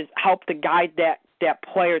coach is help to guide that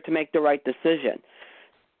player to make the right decision.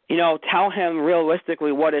 Tell him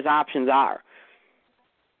realistically what his options are.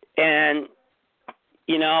 And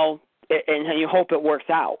you hope it works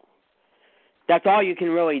out. That's all you can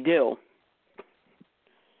really do.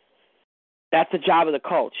 That's the job of the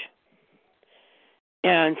coach.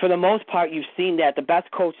 And for the most part, you've seen that. The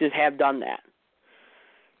best coaches have done that.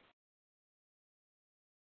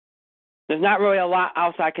 There's not really a lot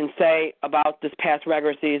else I can say about this past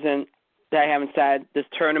regular season that I haven't said, this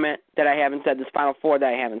tournament that I haven't said, this Final Four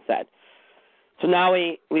that I haven't said. So now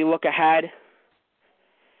we look ahead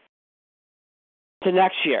to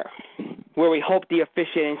next year, where we hope the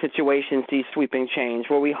officiating situation sees sweeping change,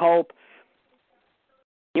 where we hope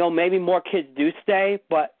maybe more kids do stay,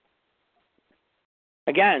 but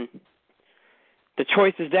again, the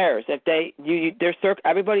choice is theirs. If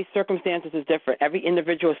everybody's circumstances is different. Every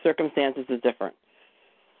individual's circumstances is different.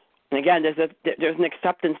 And again, there's an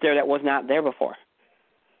acceptance there that was not there before,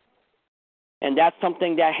 and that's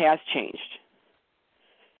something that has changed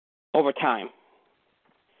over time.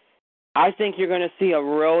 I think you're going to see a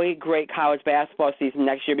really great college basketball season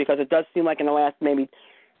next year because it does seem like in the last maybe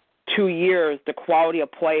 2 years, the quality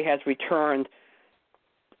of play has returned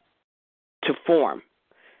to form,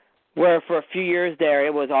 where for a few years there,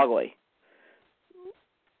 it was ugly.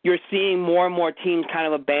 You're seeing more and more teams kind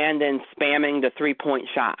of abandon spamming the three-point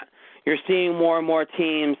shot. You're seeing more and more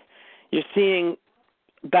teams. You're seeing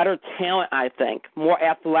better talent, I think, more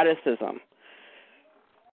athleticism.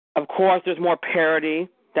 Of course, there's more parity.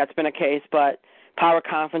 That's been a case, but power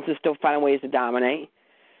conferences still find ways to dominate.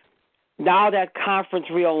 Now that conference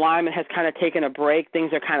realignment has kind of taken a break,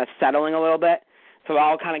 things are kind of settling a little bit. So we're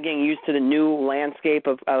all kind of getting used to the new landscape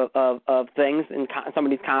of things in some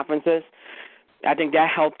of these conferences. I think that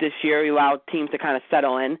helped this year. You allowed teams to kind of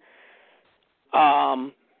settle in.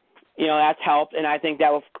 That's helped, and I think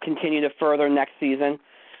that will continue to further next season.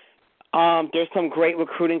 There's some great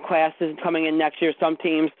recruiting classes coming in next year. Some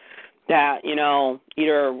teams that,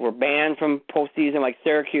 either were banned from postseason like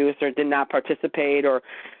Syracuse or did not participate or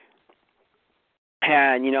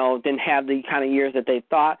had, didn't have the kind of years that they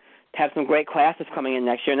thought, have some great classes coming in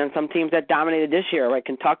next year. And then some teams that dominated this year, like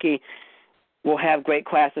Kentucky, will have great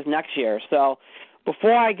classes next year. So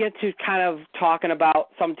before I get to kind of talking about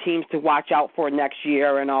some teams to watch out for next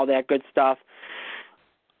year and all that good stuff,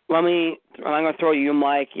 I'm going to throw you,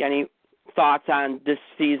 Mike, any thoughts on this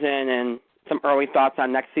season and some early thoughts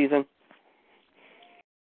on next season?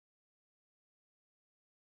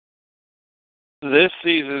 This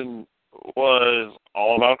season was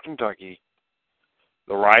all about Kentucky,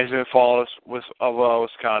 the rise and fall of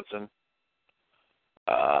Wisconsin.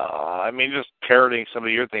 Just parroting some of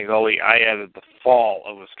your things, only I added the fall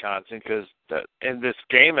of Wisconsin because in this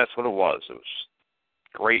game, that's what it was. It was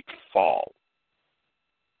great fall.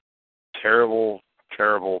 Terrible,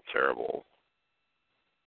 terrible, terrible.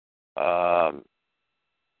 The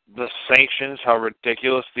sanctions, how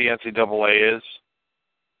ridiculous the NCAA is.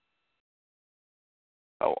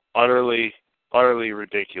 How utterly, utterly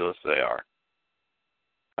ridiculous they are.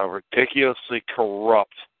 How ridiculously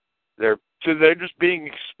corrupt. They're just being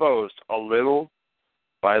exposed a little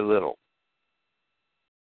by little.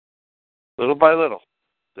 Little by little.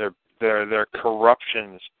 Their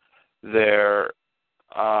corruptions, their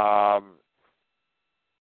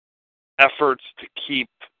efforts to keep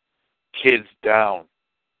kids down,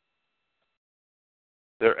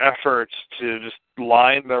 their efforts to just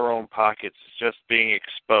line their own pockets just being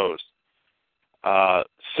exposed.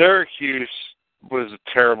 Syracuse was a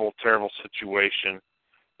terrible, terrible situation.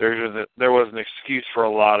 There was an excuse for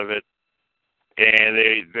a lot of it,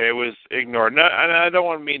 and they was ignored. And I don't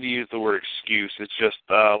want me to use the word excuse. It's just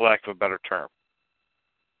lack of a better term.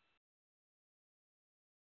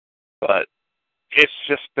 But it's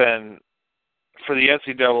just been, for the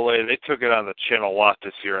NCAA, they took it on the chin a lot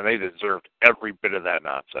this year, and they deserved every bit of that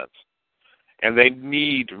nonsense. And they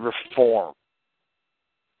need reform.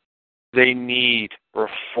 They need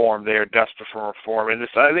reform. They are desperate for reform. And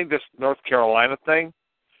I think this North Carolina thing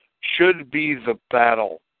should be the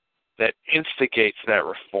battle that instigates that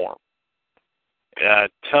reform.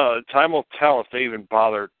 Time will tell if they even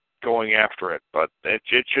bother going after it, but it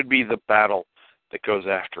should be the battle that goes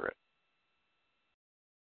after it.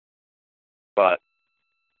 But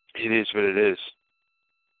it is what it is.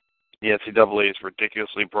 The NCAA is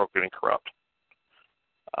ridiculously broken and corrupt.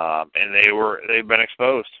 And they've been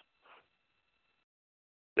exposed.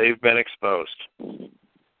 They've been exposed.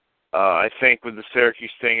 I think with the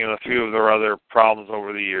Syracuse thing and a few of their other problems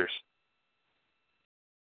over the years.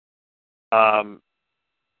 And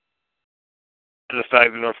the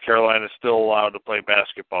fact that North Carolina is still allowed to play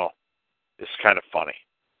basketball is kind of funny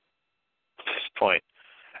at this point.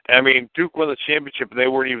 I mean, Duke won the championship, and they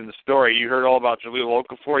weren't even the story. You heard all about Jahlil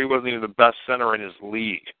Okafor. He wasn't even the best center in his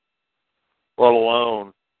league, let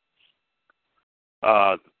alone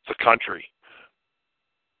the country.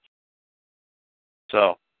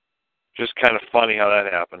 So, just kind of funny how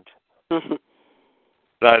that happened.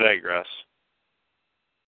 But I digress.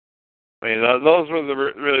 I mean, those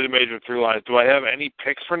were really the major through lines. Do I have any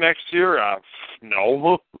picks for next year?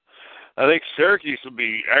 No. I think Syracuse will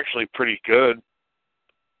be actually pretty good.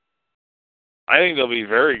 I think they'll be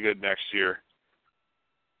very good next year.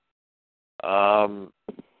 But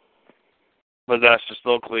that's just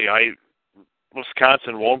locally.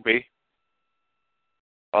 Wisconsin won't be.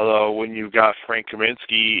 Although when you've got Frank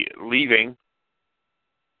Kaminsky leaving,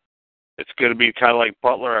 it's going to be kind of like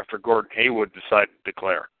Butler after Gordon Hayward decided to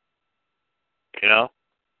declare. You know?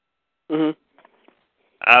 Mhm.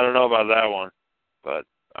 I don't know about that one, but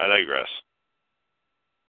I digress.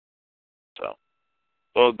 So,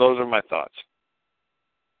 those are my thoughts.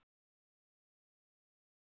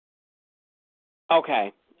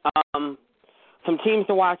 Okay. Some teams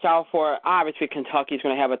to watch out for. Obviously, Kentucky's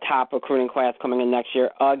going to have a top recruiting class coming in next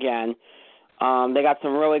year again. They got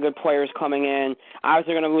some really good players coming in.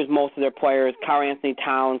 Obviously, they're going to lose most of their players. Carl Anthony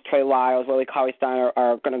Towns, Trey Lyles, Willie Cauley-Stein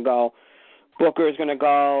are going to go. Booker is going to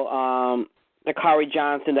go. The Kari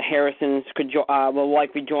Johnson, the Harrisons will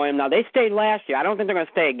likely join them. Now, they stayed last year. I don't think they're going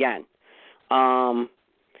to stay again. Tyler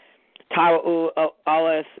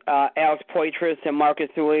Ellis, Alex Poitras, and Marcus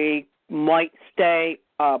Lee might stay.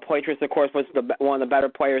 Poitras, of course, was one of the better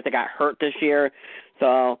players that got hurt this year.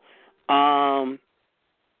 So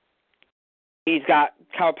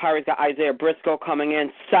Calipari's got Isaiah Briscoe coming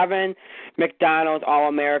in. 7 McDonald's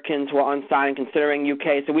All-Americans were unsigned considering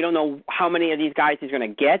UK. So we don't know how many of these guys he's going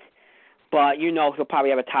to get, but he'll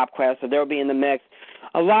probably have a top class, so they'll be in the mix.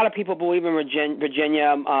 A lot of people believe in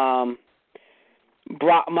Virginia.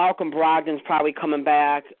 Malcolm Brogdon's probably coming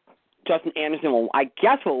back. Justin Anderson will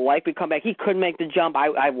likely come back. He could make the jump.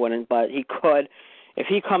 I wouldn't, but he could. If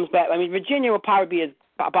he comes back, I mean, Virginia will probably be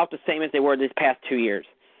about the same as they were these past 2 years.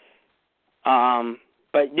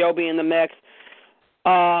 But they'll be in the mix.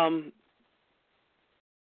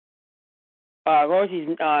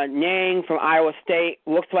 Rosie Nang from Iowa State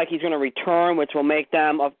looks like he's going to return, which will make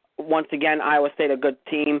them, once again, Iowa State a good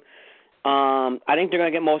team. I think they're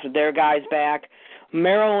going to get most of their guys back.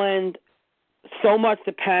 Maryland, so much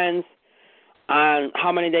depends on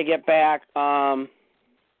how many they get back.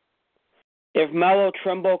 If Melo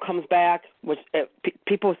Trimble comes back, which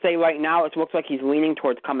people say right now it looks like he's leaning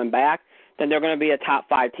towards coming back, then they're going to be a top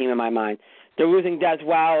 5 team in my mind. They're losing Des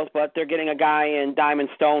Wells, but they're getting a guy in Diamond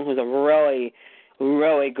Stone who's a really,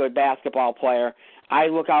 really good basketball player. I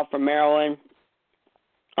look out for Maryland.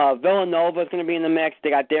 Villanova is going to be in the mix. They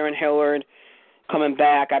got Darren Hillard coming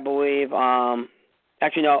back, I believe.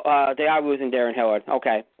 Actually, no, they are losing Darren Hillard.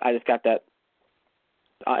 Okay, I just got that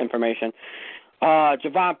information.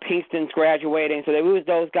 Javon Pinkston's graduating, so they lose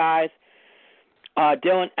those guys.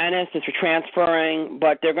 Dylan Ennis is transferring,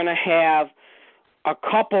 but they're going to have a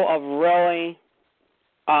couple of really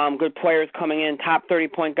good players coming in. Top 30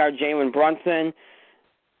 point guard Jalen Brunson.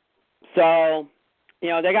 So,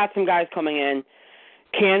 they got some guys coming in.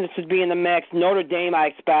 Kansas would be in the mix. Notre Dame, I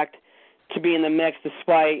expect to be in the mix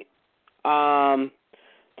despite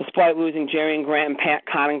losing Jerry Grant and Pat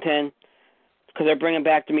Connaughton, because they're bringing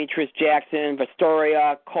back Demetrius Jackson,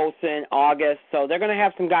 Vastoria, Colson, August. So they're going to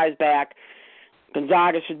have some guys back.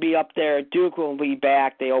 Gonzaga should be up there. Duke will be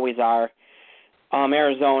back. They always are.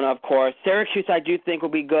 Arizona, of course. Syracuse, I do think, will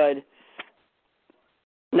be good.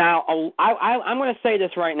 Now, I'm going to say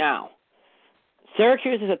this right now.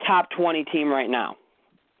 Syracuse is a top 20 team right now.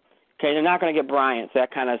 Okay, they're not going to get Bryant, so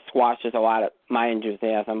that kind of squashes a lot of my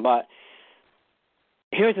enthusiasm. But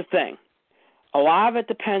here's the thing. A lot of it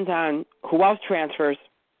depends on who else transfers,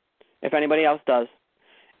 if anybody else does,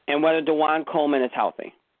 and whether DeJuan Coleman is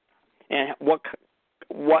healthy and what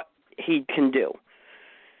he can do.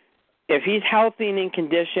 If he's healthy and in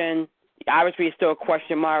condition, obviously he's still a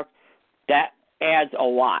question mark. That adds a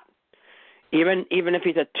lot. Even if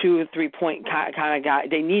he's a 2 or 3 point kind of guy,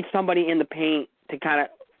 they need somebody in the paint to kind of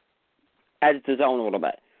edit the zone a little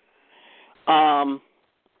bit.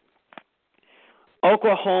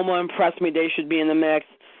 Oklahoma impressed me. They should be in the mix.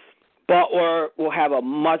 Butler will have a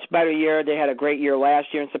much better year. They had a great year last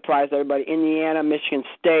year and surprised everybody. Indiana, Michigan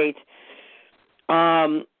State.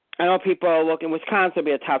 I know people are looking. Wisconsin will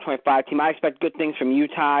be a top 25 team. I expect good things from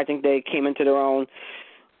Utah. I think they came into their own.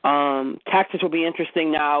 Texas will be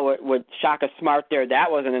interesting now with Shaka Smart there.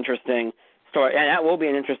 That was an interesting story, and that will be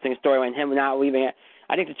an interesting story when him not leaving it.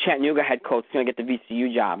 I think the Chattanooga head coach is going to get the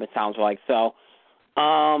VCU job, it sounds like. So,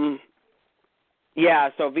 now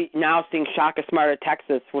seeing Shaka Smart at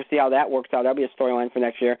Texas, we'll see how that works out. That'll be a storyline for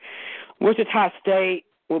next year. Wichita State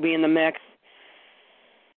will be in the mix.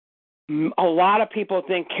 A lot of people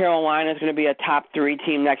think Carolina is going to be a top 3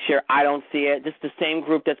 team next year. I don't see it. This is the same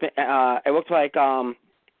group that's been. It looks like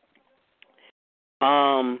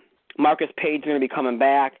Marcus Page is going to be coming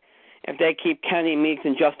back. If they keep Kenny Meeks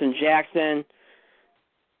and Justin Jackson,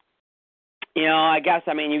 I guess,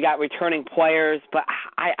 you got returning players, but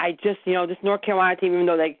I just, this North Carolina team, even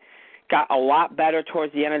though they got a lot better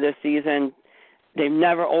towards the end of this season, they've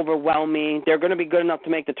never overwhelmed me. They're going to be good enough to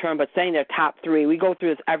make the tournament, but saying they're top 3, we go through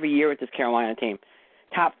this every year with this Carolina team.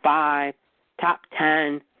 Top 5, top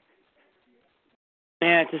 10,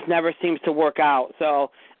 and it just never seems to work out.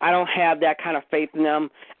 So I don't have that kind of faith in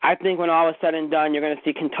them. I think when all is said and done, you're going to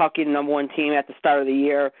see Kentucky, the number 1 team at the start of the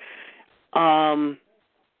year.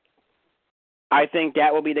 I think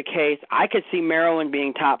that will be the case. I could see Maryland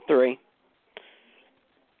being top 3.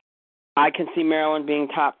 I can see Maryland being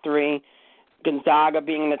top 3. Gonzaga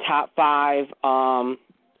being in the top 5.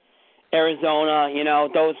 Arizona,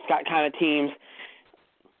 those kind of teams.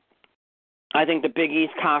 I think the Big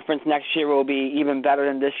East Conference next year will be even better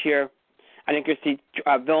than this year. I think you'll see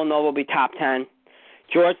Villanova will be top 10.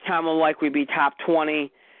 Georgetown will likely be top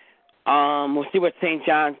 20. We'll see what St.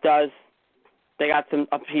 John's does. They got some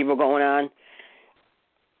upheaval going on.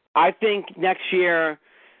 I think next year,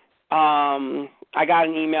 I got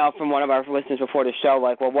an email from one of our listeners before the show,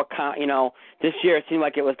 like, well, this year it seemed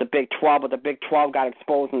like it was the Big 12, but the Big 12 got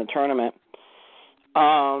exposed in the tournament.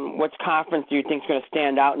 Which conference do you think is going to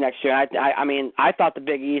stand out next year? I thought the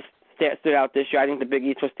Big East stood out this year. I think the Big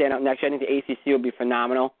East will stand out next year. I think the ACC will be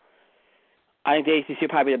phenomenal. I think the ACC will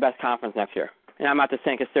probably be the best conference next year. And I'm not just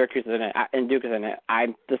saying because Syracuse is in it and Duke is in it. I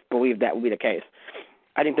just believe that will be the case.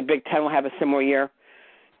 I think the Big Ten will have a similar year.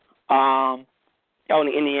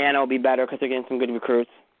 Only Indiana will be better because they're getting some good recruits.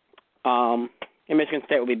 And Michigan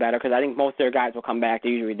State will be better because I think most of their guys will come back. They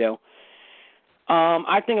usually do.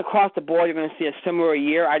 I think across the board you're going to see a similar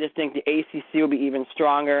year. I just think the ACC will be even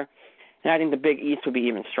stronger, and I think the Big East will be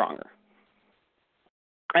even stronger.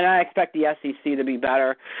 And I expect the SEC to be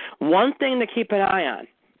better. One thing to keep an eye on,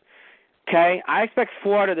 okay, I expect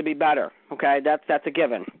Florida to be better, okay, that's a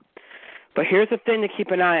given. But here's the thing to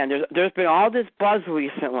keep an eye on. There's been all this buzz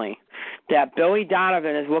recently that Billy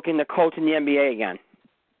Donovan is looking to coach in the NBA again.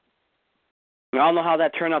 We all know how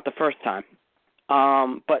that turned out the first time.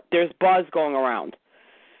 But there's buzz going around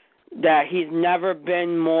that he's never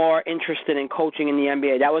been more interested in coaching in the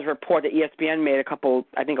NBA. That was a report that ESPN made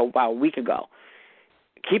about a week ago.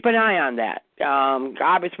 Keep an eye on that.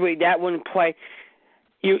 Obviously, that wouldn't play.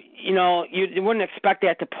 You wouldn't expect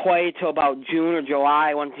that to play till about June or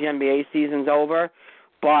July once the NBA season's over.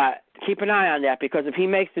 But keep an eye on that because if he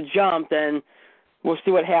makes the jump, then we'll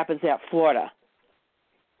see what happens at Florida.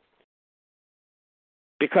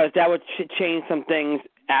 Because that would change some things,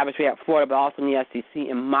 obviously, at Florida, but also in the SEC,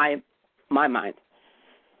 in my mind.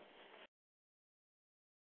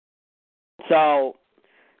 So,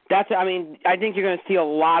 I think you're going to see a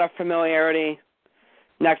lot of familiarity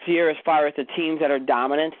next year as far as the teams that are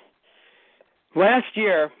dominant. Last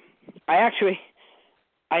year, I actually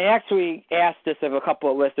asked this of a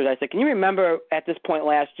couple of listeners. I said, can you remember at this point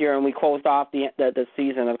last year, and we closed off the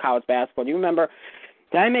season of college basketball, do you remember,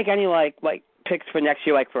 did I make any, like picks for next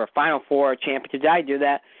year, like for a Final Four or championship? Did I do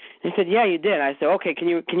that? And he said, yeah, you did. I said, okay, can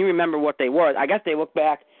you remember what they were? I guess they looked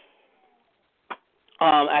back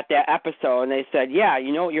at that episode, and they said, yeah,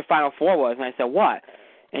 you know what your Final Four was? And I said, what?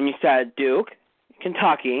 And you said Duke,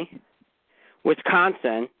 Kentucky,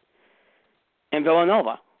 Wisconsin, and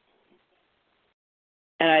Villanova.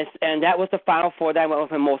 And that was the Final Four that I went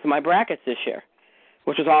with in most of my brackets this year,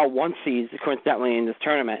 which was all 1 seeds, coincidentally, in this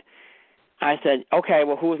tournament. I said, okay,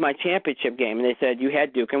 well, who was my championship game? And they said, you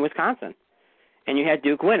had Duke and Wisconsin, and you had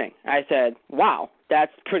Duke winning. I said, wow,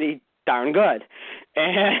 that's pretty darn good.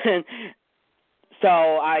 And so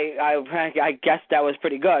I guess that was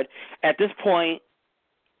pretty good. At this point,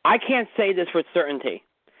 I can't say this with certainty.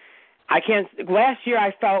 Last year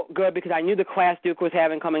I felt good because I knew the class Duke was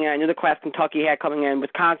having coming in. I knew the class Kentucky had coming in.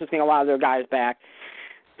 Wisconsin was getting a lot of their guys back.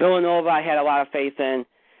 Villanova I had a lot of faith in.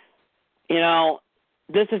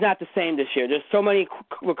 This is not the same this year. There's so many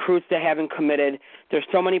recruits that haven't committed. There's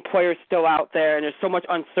so many players still out there, and there's so much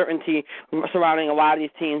uncertainty surrounding a lot of these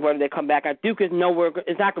teams, whether they come back. Duke is not going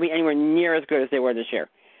to be anywhere near as good as they were this year.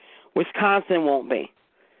 Wisconsin won't be.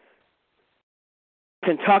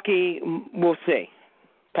 Kentucky, we'll see.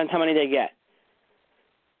 Depends how many they get.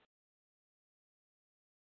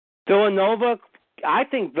 Villanova, I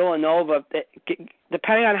think Villanova,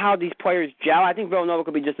 depending on how these players gel, I think Villanova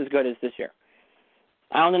could be just as good as this year.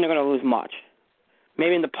 I don't think they're going to lose much.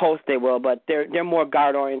 Maybe in the post they will, but they're more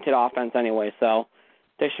guard-oriented offense anyway, so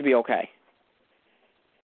they should be okay.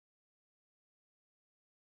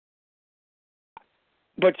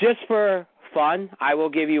 But just for fun, I will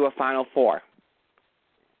give you a Final Four,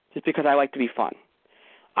 just because I like to be fun.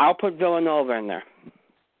 I'll put Villanova in there.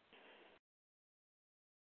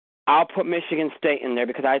 I'll put Michigan State in there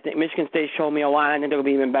because I think Michigan State showed me a lot. I think they'll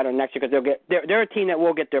be even better next year because they're a team that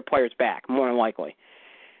will get their players back more than likely.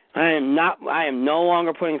 I am no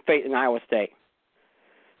longer putting faith in Iowa State,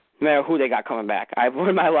 no matter who they got coming back. I've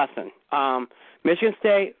learned my lesson. Michigan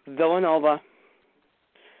State, Villanova.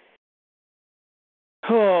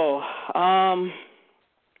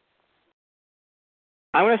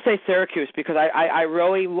 I'm going to say Syracuse because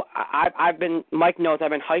I've been, Mike knows, I've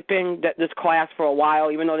been hyping this class for a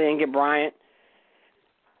while, even though they didn't get Bryant.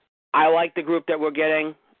 I like the group that we're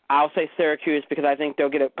getting. I'll say Syracuse because I think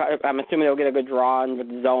I'm assuming they'll get a good draw, and with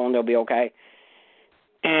the zone they'll be okay.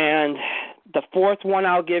 And the fourth one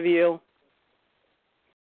I'll give you,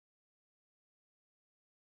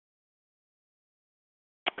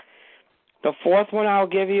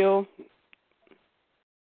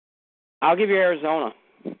 I'll give you Arizona.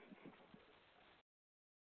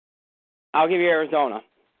 I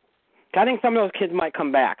think some of those kids might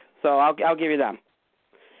come back, so I'll give you them.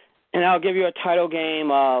 And I'll give you a title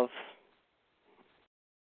game of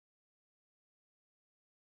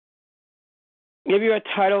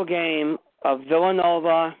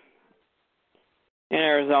Villanova and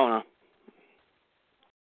Arizona.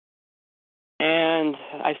 And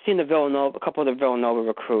I've seen a couple of the Villanova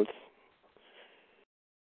recruits.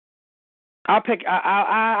 I'll pick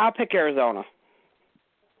Arizona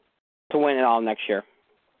to win it all next year.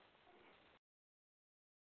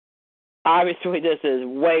 Obviously, this is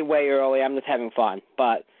way, way early. I'm just having fun.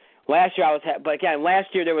 But last year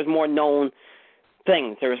last year there was more known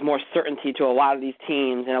things. There was more certainty to a lot of these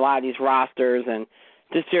teams and a lot of these rosters. And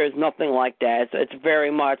this year is nothing like that. It's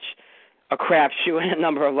very much a crapshoot in a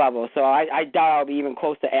number of levels. So I doubt I'll be even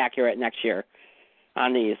close to accurate next year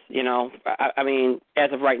on these. I mean,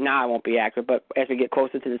 as of right now, I won't be accurate. But as we get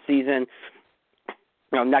closer to the season,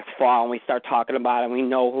 next fall, and we start talking about it, and we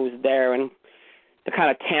know who's there and the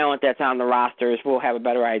kind of talent that's on the rosters, we'll have a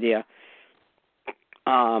better idea.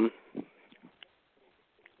 But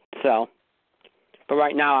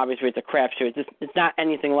right now, obviously, it's a crapshoot. It's not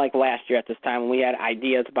anything like last year at this time when we had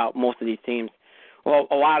ideas about most of these teams, well,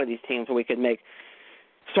 a lot of these teams, where we could make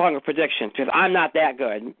stronger predictions. Because I'm not that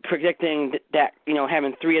good predicting that,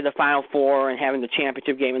 having 3 of the Final Four and having the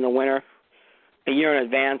championship game in the winter a year in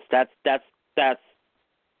advance. That's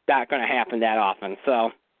not going to happen that often.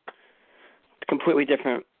 So. Completely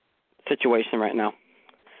different situation right now.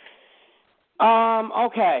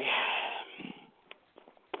 Okay.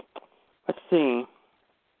 Let's see.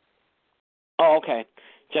 Oh, okay.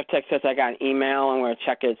 Jeff Tech says I got an email. I'm going to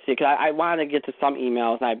check it. See, because I wanted to get to some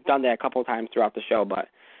emails, and I've done that a couple of times throughout the show, but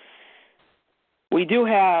we do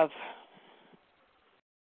have.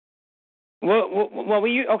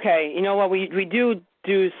 Okay. You know what? We do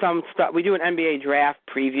some stuff. We do an NBA draft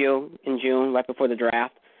preview in June, right before the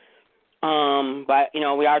draft. But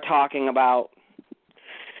we are talking about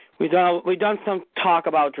we've done some talk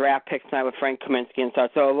about draft picks tonight with Frank Kaminsky and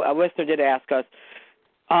stuff. So a listener did ask us.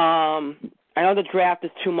 I know the draft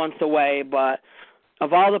is 2 months away, but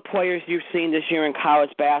of all the players you've seen this year in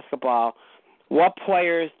college basketball, what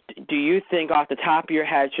players do you think off the top of your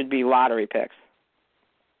head should be lottery picks?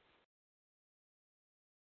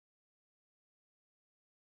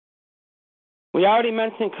 We already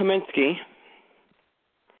mentioned Kaminsky.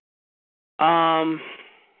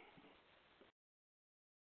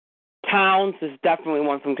 Towns is definitely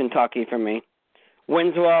one from Kentucky for me.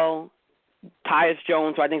 Winslow, Tyus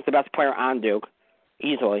Jones, who I think is the best player on Duke,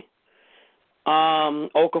 easily.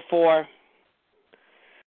 Okafor.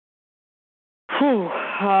 Whew.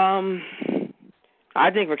 I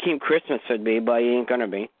think Rakeem Christmas should be, but he ain't gonna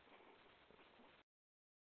be.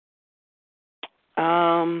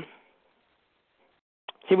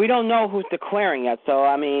 See, we don't know who's declaring yet, so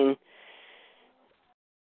I mean,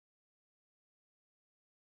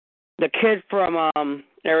 the kid from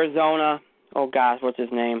Arizona. Oh gosh, what's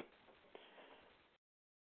his name?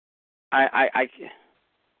 I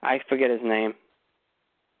forget his name.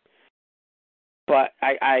 But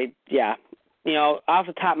yeah, you know, off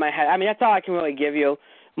the top of my head, I mean, that's all I can really give you.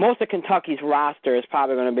 Most of Kentucky's roster is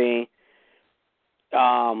probably going to be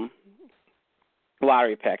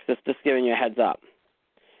lottery picks. Just giving you a heads up.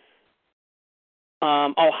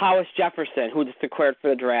 Hollis Jefferson, who just declared for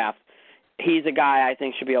the draft. He's a guy I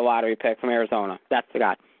think should be a lottery pick from Arizona. That's the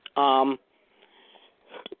guy. To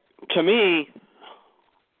me,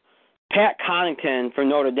 Pat Connaughton for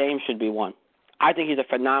Notre Dame should be one. I think he's a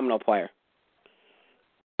phenomenal player.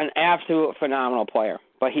 An absolute phenomenal player,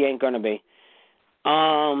 but he ain't going to be.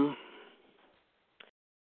 Off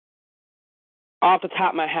the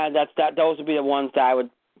top of my head, those would be the ones that I would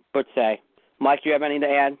say. Mike, do you have anything to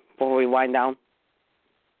add before we wind down?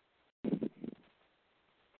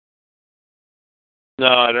 No,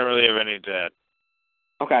 I don't really have anything to add.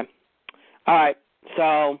 Okay. All right.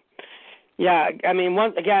 So, yeah, I mean,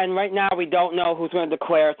 once again, right now we don't know who's going to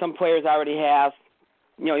declare. Some players already have.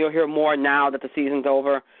 You know, you'll hear more now that the season's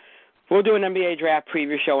over. We'll do an NBA draft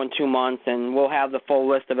preview show in 2 months, and we'll have the full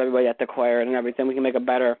list of everybody that declared and everything. We can make a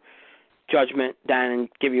better judgment then and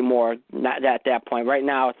give you more at that point. Right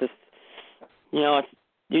now, it's just,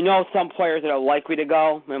 some players that are likely to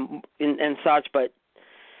go and such, but,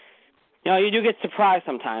 you do get surprised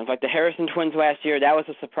sometimes. Like the Harrison twins last year, that was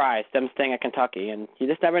a surprise, them staying at Kentucky, and you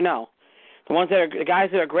just never know. The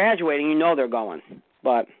guys that are graduating, they're going.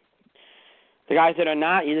 But the guys that are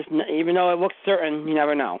not, even though it looks certain, you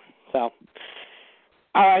never know. So,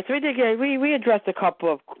 all right. So we addressed a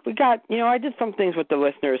couple of. I did some things with the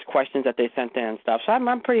listeners' questions that they sent in and stuff. So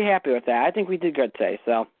I'm pretty happy with that. I think we did good today.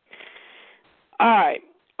 So, all right.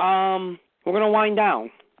 We're gonna wind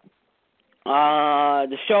down.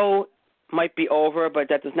 The show might be over, but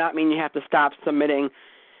that does not mean you have to stop submitting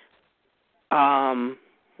content,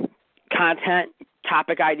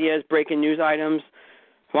 topic ideas, breaking news items.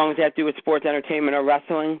 As long as they have to do with sports, entertainment, or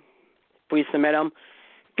wrestling, please submit them.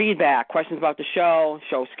 Feedback, questions about the show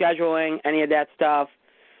scheduling, any of that stuff,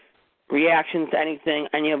 reactions to anything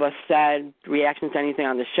any of us said, reactions to anything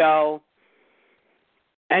on the show.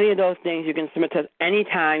 Any of those things you can submit to us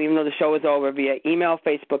anytime, even though the show is over, via email,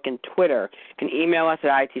 Facebook, and Twitter. You can email us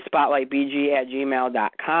at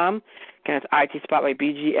itspotlightbg@gmail.com. Again, it's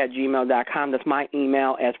itspotlightbg@gmail.com. That's my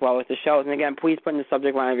email as well as the show's. And again, please put in the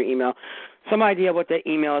subject line of your email some idea of what the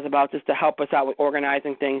email is about, just to help us out with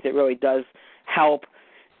organizing things. It really does help.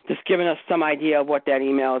 Just giving us some idea of what that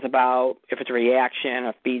email is about, if it's a reaction,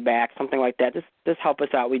 a feedback, something like that. Just help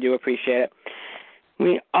us out. We do appreciate it.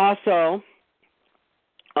 We also,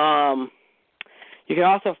 you can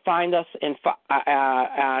also find us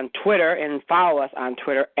on Twitter and follow us on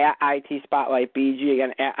Twitter at itspotlightbg.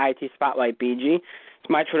 Again, at itspotlightbg. It's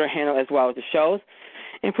my Twitter handle as well as the show's.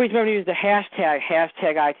 And please remember to use the hashtag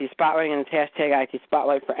 #ITSpotlight and hashtag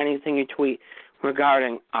 #ITSpotlight for anything you tweet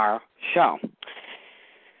regarding our show.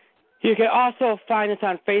 You can also find us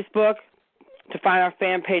on Facebook. To find our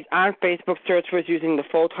fan page on Facebook, search for us using the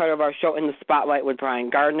full title of our show, In the Spotlight with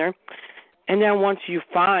Brian Gardner. And then once you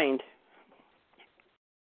find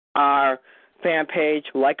our fan page,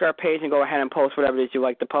 like our page, and go ahead and post whatever it is you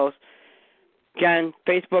like to post. Again,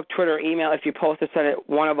 Facebook, Twitter, email. If you post it, send it.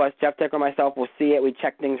 One of us, Jeff Dick or myself, will see it. We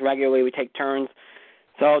check things regularly. We take turns.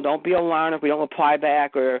 So don't be alarmed if we don't reply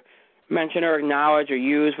back or mention or acknowledge or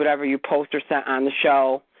use whatever you post or sent on the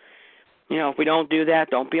show. If we don't do that,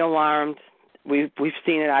 don't be alarmed. We've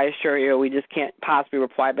seen it, I assure you. We just can't possibly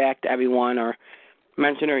reply back to everyone or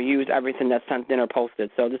mention or use everything that's sent in or posted.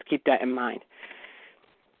 So just keep that in mind.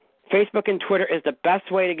 Facebook and Twitter is the best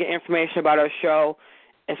way to get information about our show,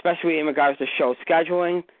 especially in regards to show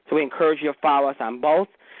scheduling. So we encourage you to follow us on both.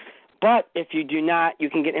 But if you do not, you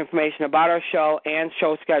can get information about our show and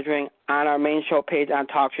show scheduling on our main show page on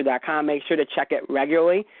TalkShoe.com. Make sure to check it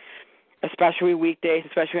regularly, especially weekdays,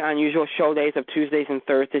 especially on usual show days of Tuesdays and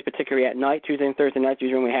Thursdays, particularly at night. Tuesday and Thursday nights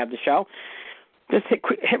usually when we have the show. Just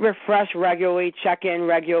hit refresh regularly, check in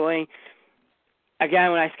regularly.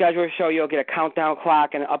 Again, when I schedule a show, you'll get a countdown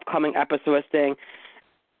clock and an upcoming episode listing.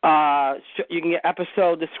 You can get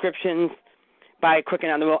episode descriptions by clicking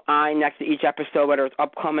on the little I next to each episode, whether it's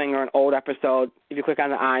upcoming or an old episode. If you click on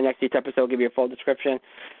the I next to each episode, it'll give you a full description.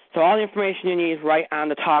 So all the information you need is right on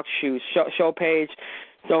the Talk Shoe show page.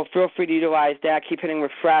 So feel free to utilize that. Keep hitting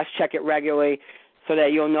refresh. Check it regularly so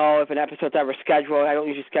that you'll know if an episode's ever scheduled. I don't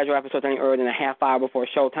usually schedule episodes any earlier than a half hour before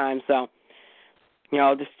showtime. So,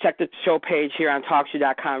 just check the show page here on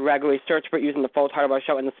TalkShoe.com regularly. Search for it using the full title of our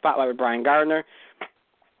show in the Spotlight with Brian Gardner.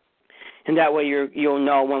 And that way you'll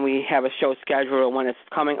know when we have a show scheduled or when it's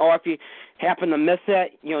coming. Or if you happen to miss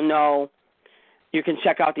it, you'll know you can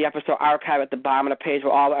check out the episode archive at the bottom of the page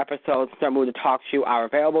where all the episodes that move to Talk Shoe are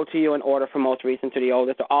available to you in order from most recent to the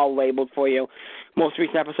oldest. They're all labeled for you. Most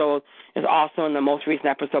recent episode is also in the most recent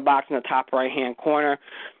episode box in the top right-hand corner.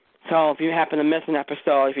 So if you happen to miss an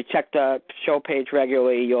episode, if you check the show page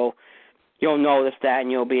regularly, you'll notice that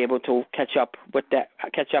and you'll be able to catch up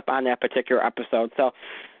on that particular episode. So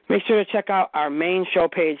make sure to check out our main show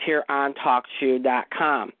page here on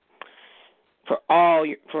TalkShoe.com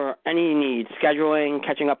for any needs, scheduling,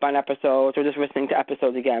 catching up on episodes, or just listening to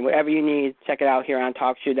episodes again. Whatever you need, check it out here on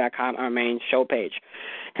TalkShoe.com, our main show page.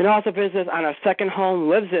 You can also visit us on our second home,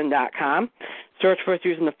 livesin.com. Search for us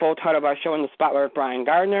using the full title of our show in the Spotlight with Brian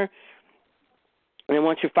Gardner. And then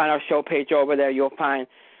once you find our show page over there, you'll find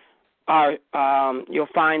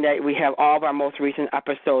that we have all of our most recent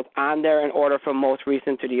episodes on there in order from most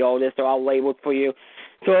recent to the oldest. They're all labeled for you.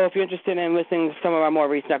 So if you're interested in listening to some of our more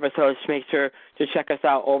recent episodes, make sure to check us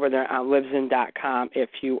out over there on libsyn.com if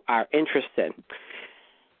you are interested.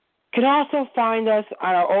 You can also find us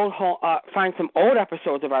on our old home, find some old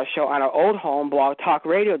episodes of our show on our old home,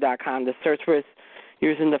 blogtalkradio.com. To search for us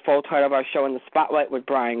using the full title of our show in the Spotlight with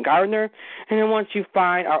Brian Gardner. And then once you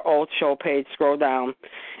find our old show page, scroll down,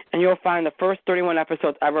 and you'll find the first 31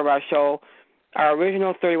 episodes ever of our show. Our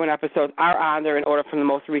original 31 episodes are on there in order from the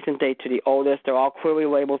most recent date to the oldest. They're all clearly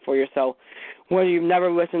labeled for you. So whether you've never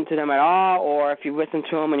listened to them at all or if you've listened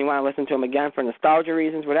to them and you want to listen to them again for nostalgia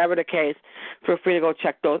reasons, whatever the case, feel free to go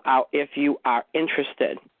check those out if you are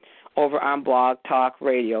interested over on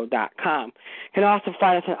blogtalkradio.com. You can also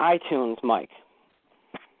find us on iTunes, Mike.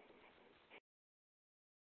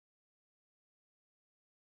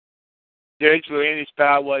 Search for any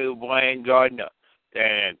Spotlight with Brian Gardner.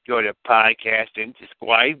 Then go to podcast and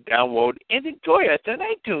subscribe, download, and enjoy us on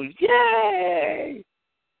iTunes. Yay!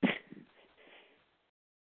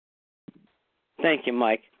 Thank you,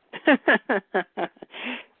 Mike.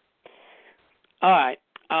 All right.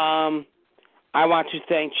 I want to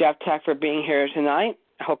thank Jeff Tech for being here tonight.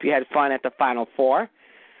 I hope you had fun at the Final Four.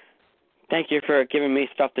 Thank you for giving me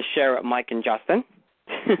stuff to share with Mike and Justin.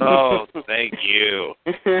 Oh, thank you.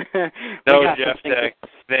 No, Jeff Tech,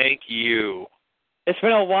 thank you. It's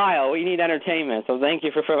been a while. We need entertainment, so thank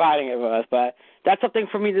you for providing it for us. But that's something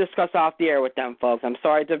for me to discuss off the air with them, folks. I'm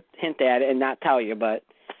sorry to hint at it and not tell you, but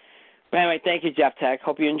anyway, thank you, Jeff Tech.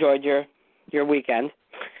 Hope you enjoyed your weekend.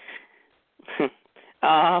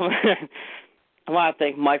 I want to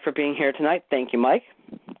thank Mike for being here tonight. Thank you, Mike.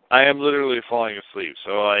 I am literally falling asleep,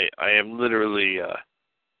 so I am literally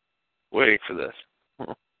waiting for this.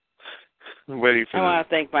 Waiting for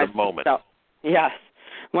the moment. Yes.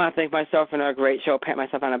 I want to thank myself for another great show, pat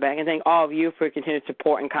myself on the back, and thank all of you for your continued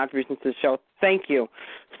support and contributions to the show. Thank you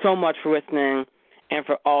so much for listening and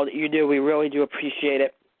for all that you do. We really do appreciate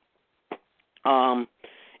it.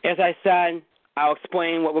 As I said, I'll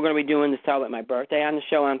explain what we're going to be doing to celebrate my birthday on the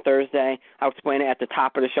show on Thursday. I'll explain it at the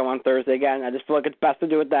top of the show on Thursday again. I just feel like it's best to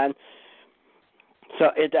do it then. So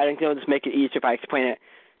I think it'll just make it easier if I explain it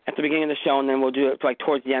at the beginning of the show, and then we'll do it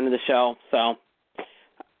towards the end of the show. So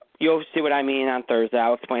you'll see what I mean on Thursday.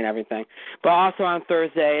 I'll explain everything. But also on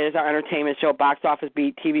Thursday is our entertainment show, Box Office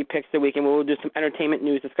Beat, TV Picks of the Week, and we'll do some entertainment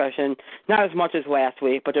news discussion. Not as much as last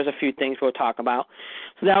week, but there's a few things we'll talk about.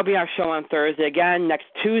 So that'll be our show on Thursday. Again, next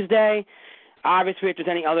Tuesday, obviously if there's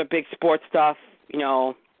any other big sports stuff,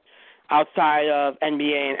 outside of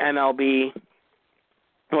NBA and MLB,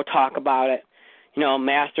 we'll talk about it.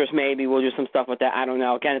 Masters maybe. We'll do some stuff with that. I don't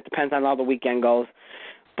know. Again, it depends on how the weekend goes.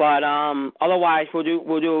 But otherwise, we'll do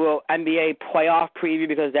a little NBA playoff preview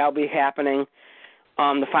because that'll be happening.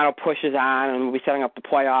 The final push is on, and we'll be setting up the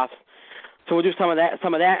playoffs. So we'll do some of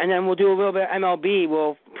that, and then we'll do a little bit of MLB.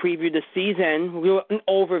 We'll preview the season. We'll do an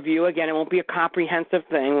overview. Again, it won't be a comprehensive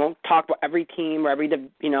thing. We won't talk about every team or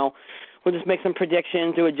we'll just make some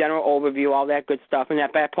predictions, do a general overview, all that good stuff. And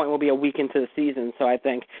at that point, we'll be a week into the season. So I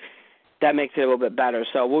think that makes it a little bit better.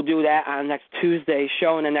 So we'll do that on next Tuesday's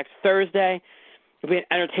show, and then next Thursday, it'll be an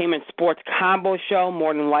entertainment sports combo show,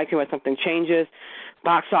 more than likely when something changes.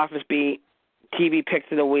 Box Office Beat, TV Picks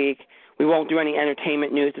of the Week. We won't do any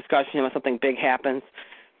entertainment news discussion unless something big happens.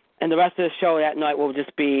 And the rest of the show that night will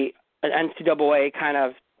just be an NCAA kind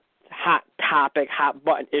of hot topic, hot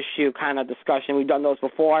button issue kind of discussion. We've done those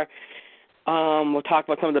before. We'll talk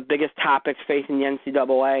about some of the biggest topics facing the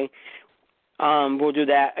NCAA. We'll do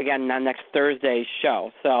that again on next Thursday's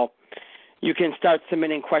show. So you can start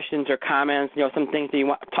submitting questions or comments, some things that you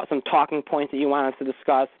want, some talking points that you want us to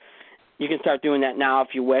discuss. You can start doing that now if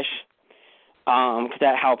you wish, because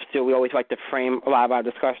that helps too. We always like to frame a lot of our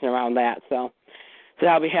discussion around that. So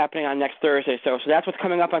that'll be happening on next Thursday. So that's what's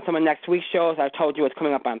coming up on some of next week's shows. I told you what's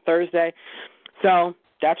coming up on Thursday. So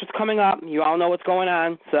that's what's coming up. You all know what's going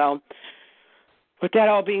on. So with that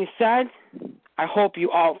all being said, I hope you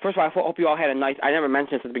all, first of all, I hope you all had a nice, I never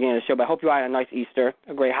mentioned this at the beginning of the show, but I hope you all had a nice Easter,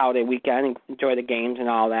 a great holiday weekend, and enjoy the games and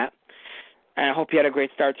all that. And I hope you had a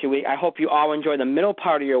great start to your week. I hope you all enjoy the middle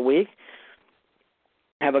part of your week.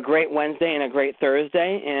 Have a great Wednesday and a great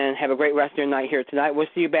Thursday, and have a great rest of your night here tonight. We'll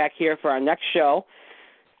see you back here for our next show,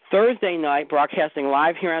 Thursday night, broadcasting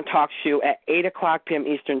live here on TalkShoe at 8 o'clock p.m.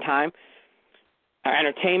 Eastern Time. Our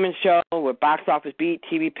entertainment show with Box Office Beat,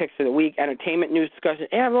 TV Picks of the Week, entertainment news discussion,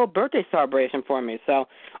 and a little birthday celebration for me. So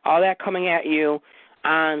all that coming at you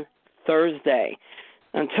on Thursday.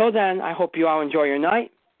 Until then, I hope you all enjoy your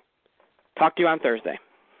night. Talk to you on Thursday.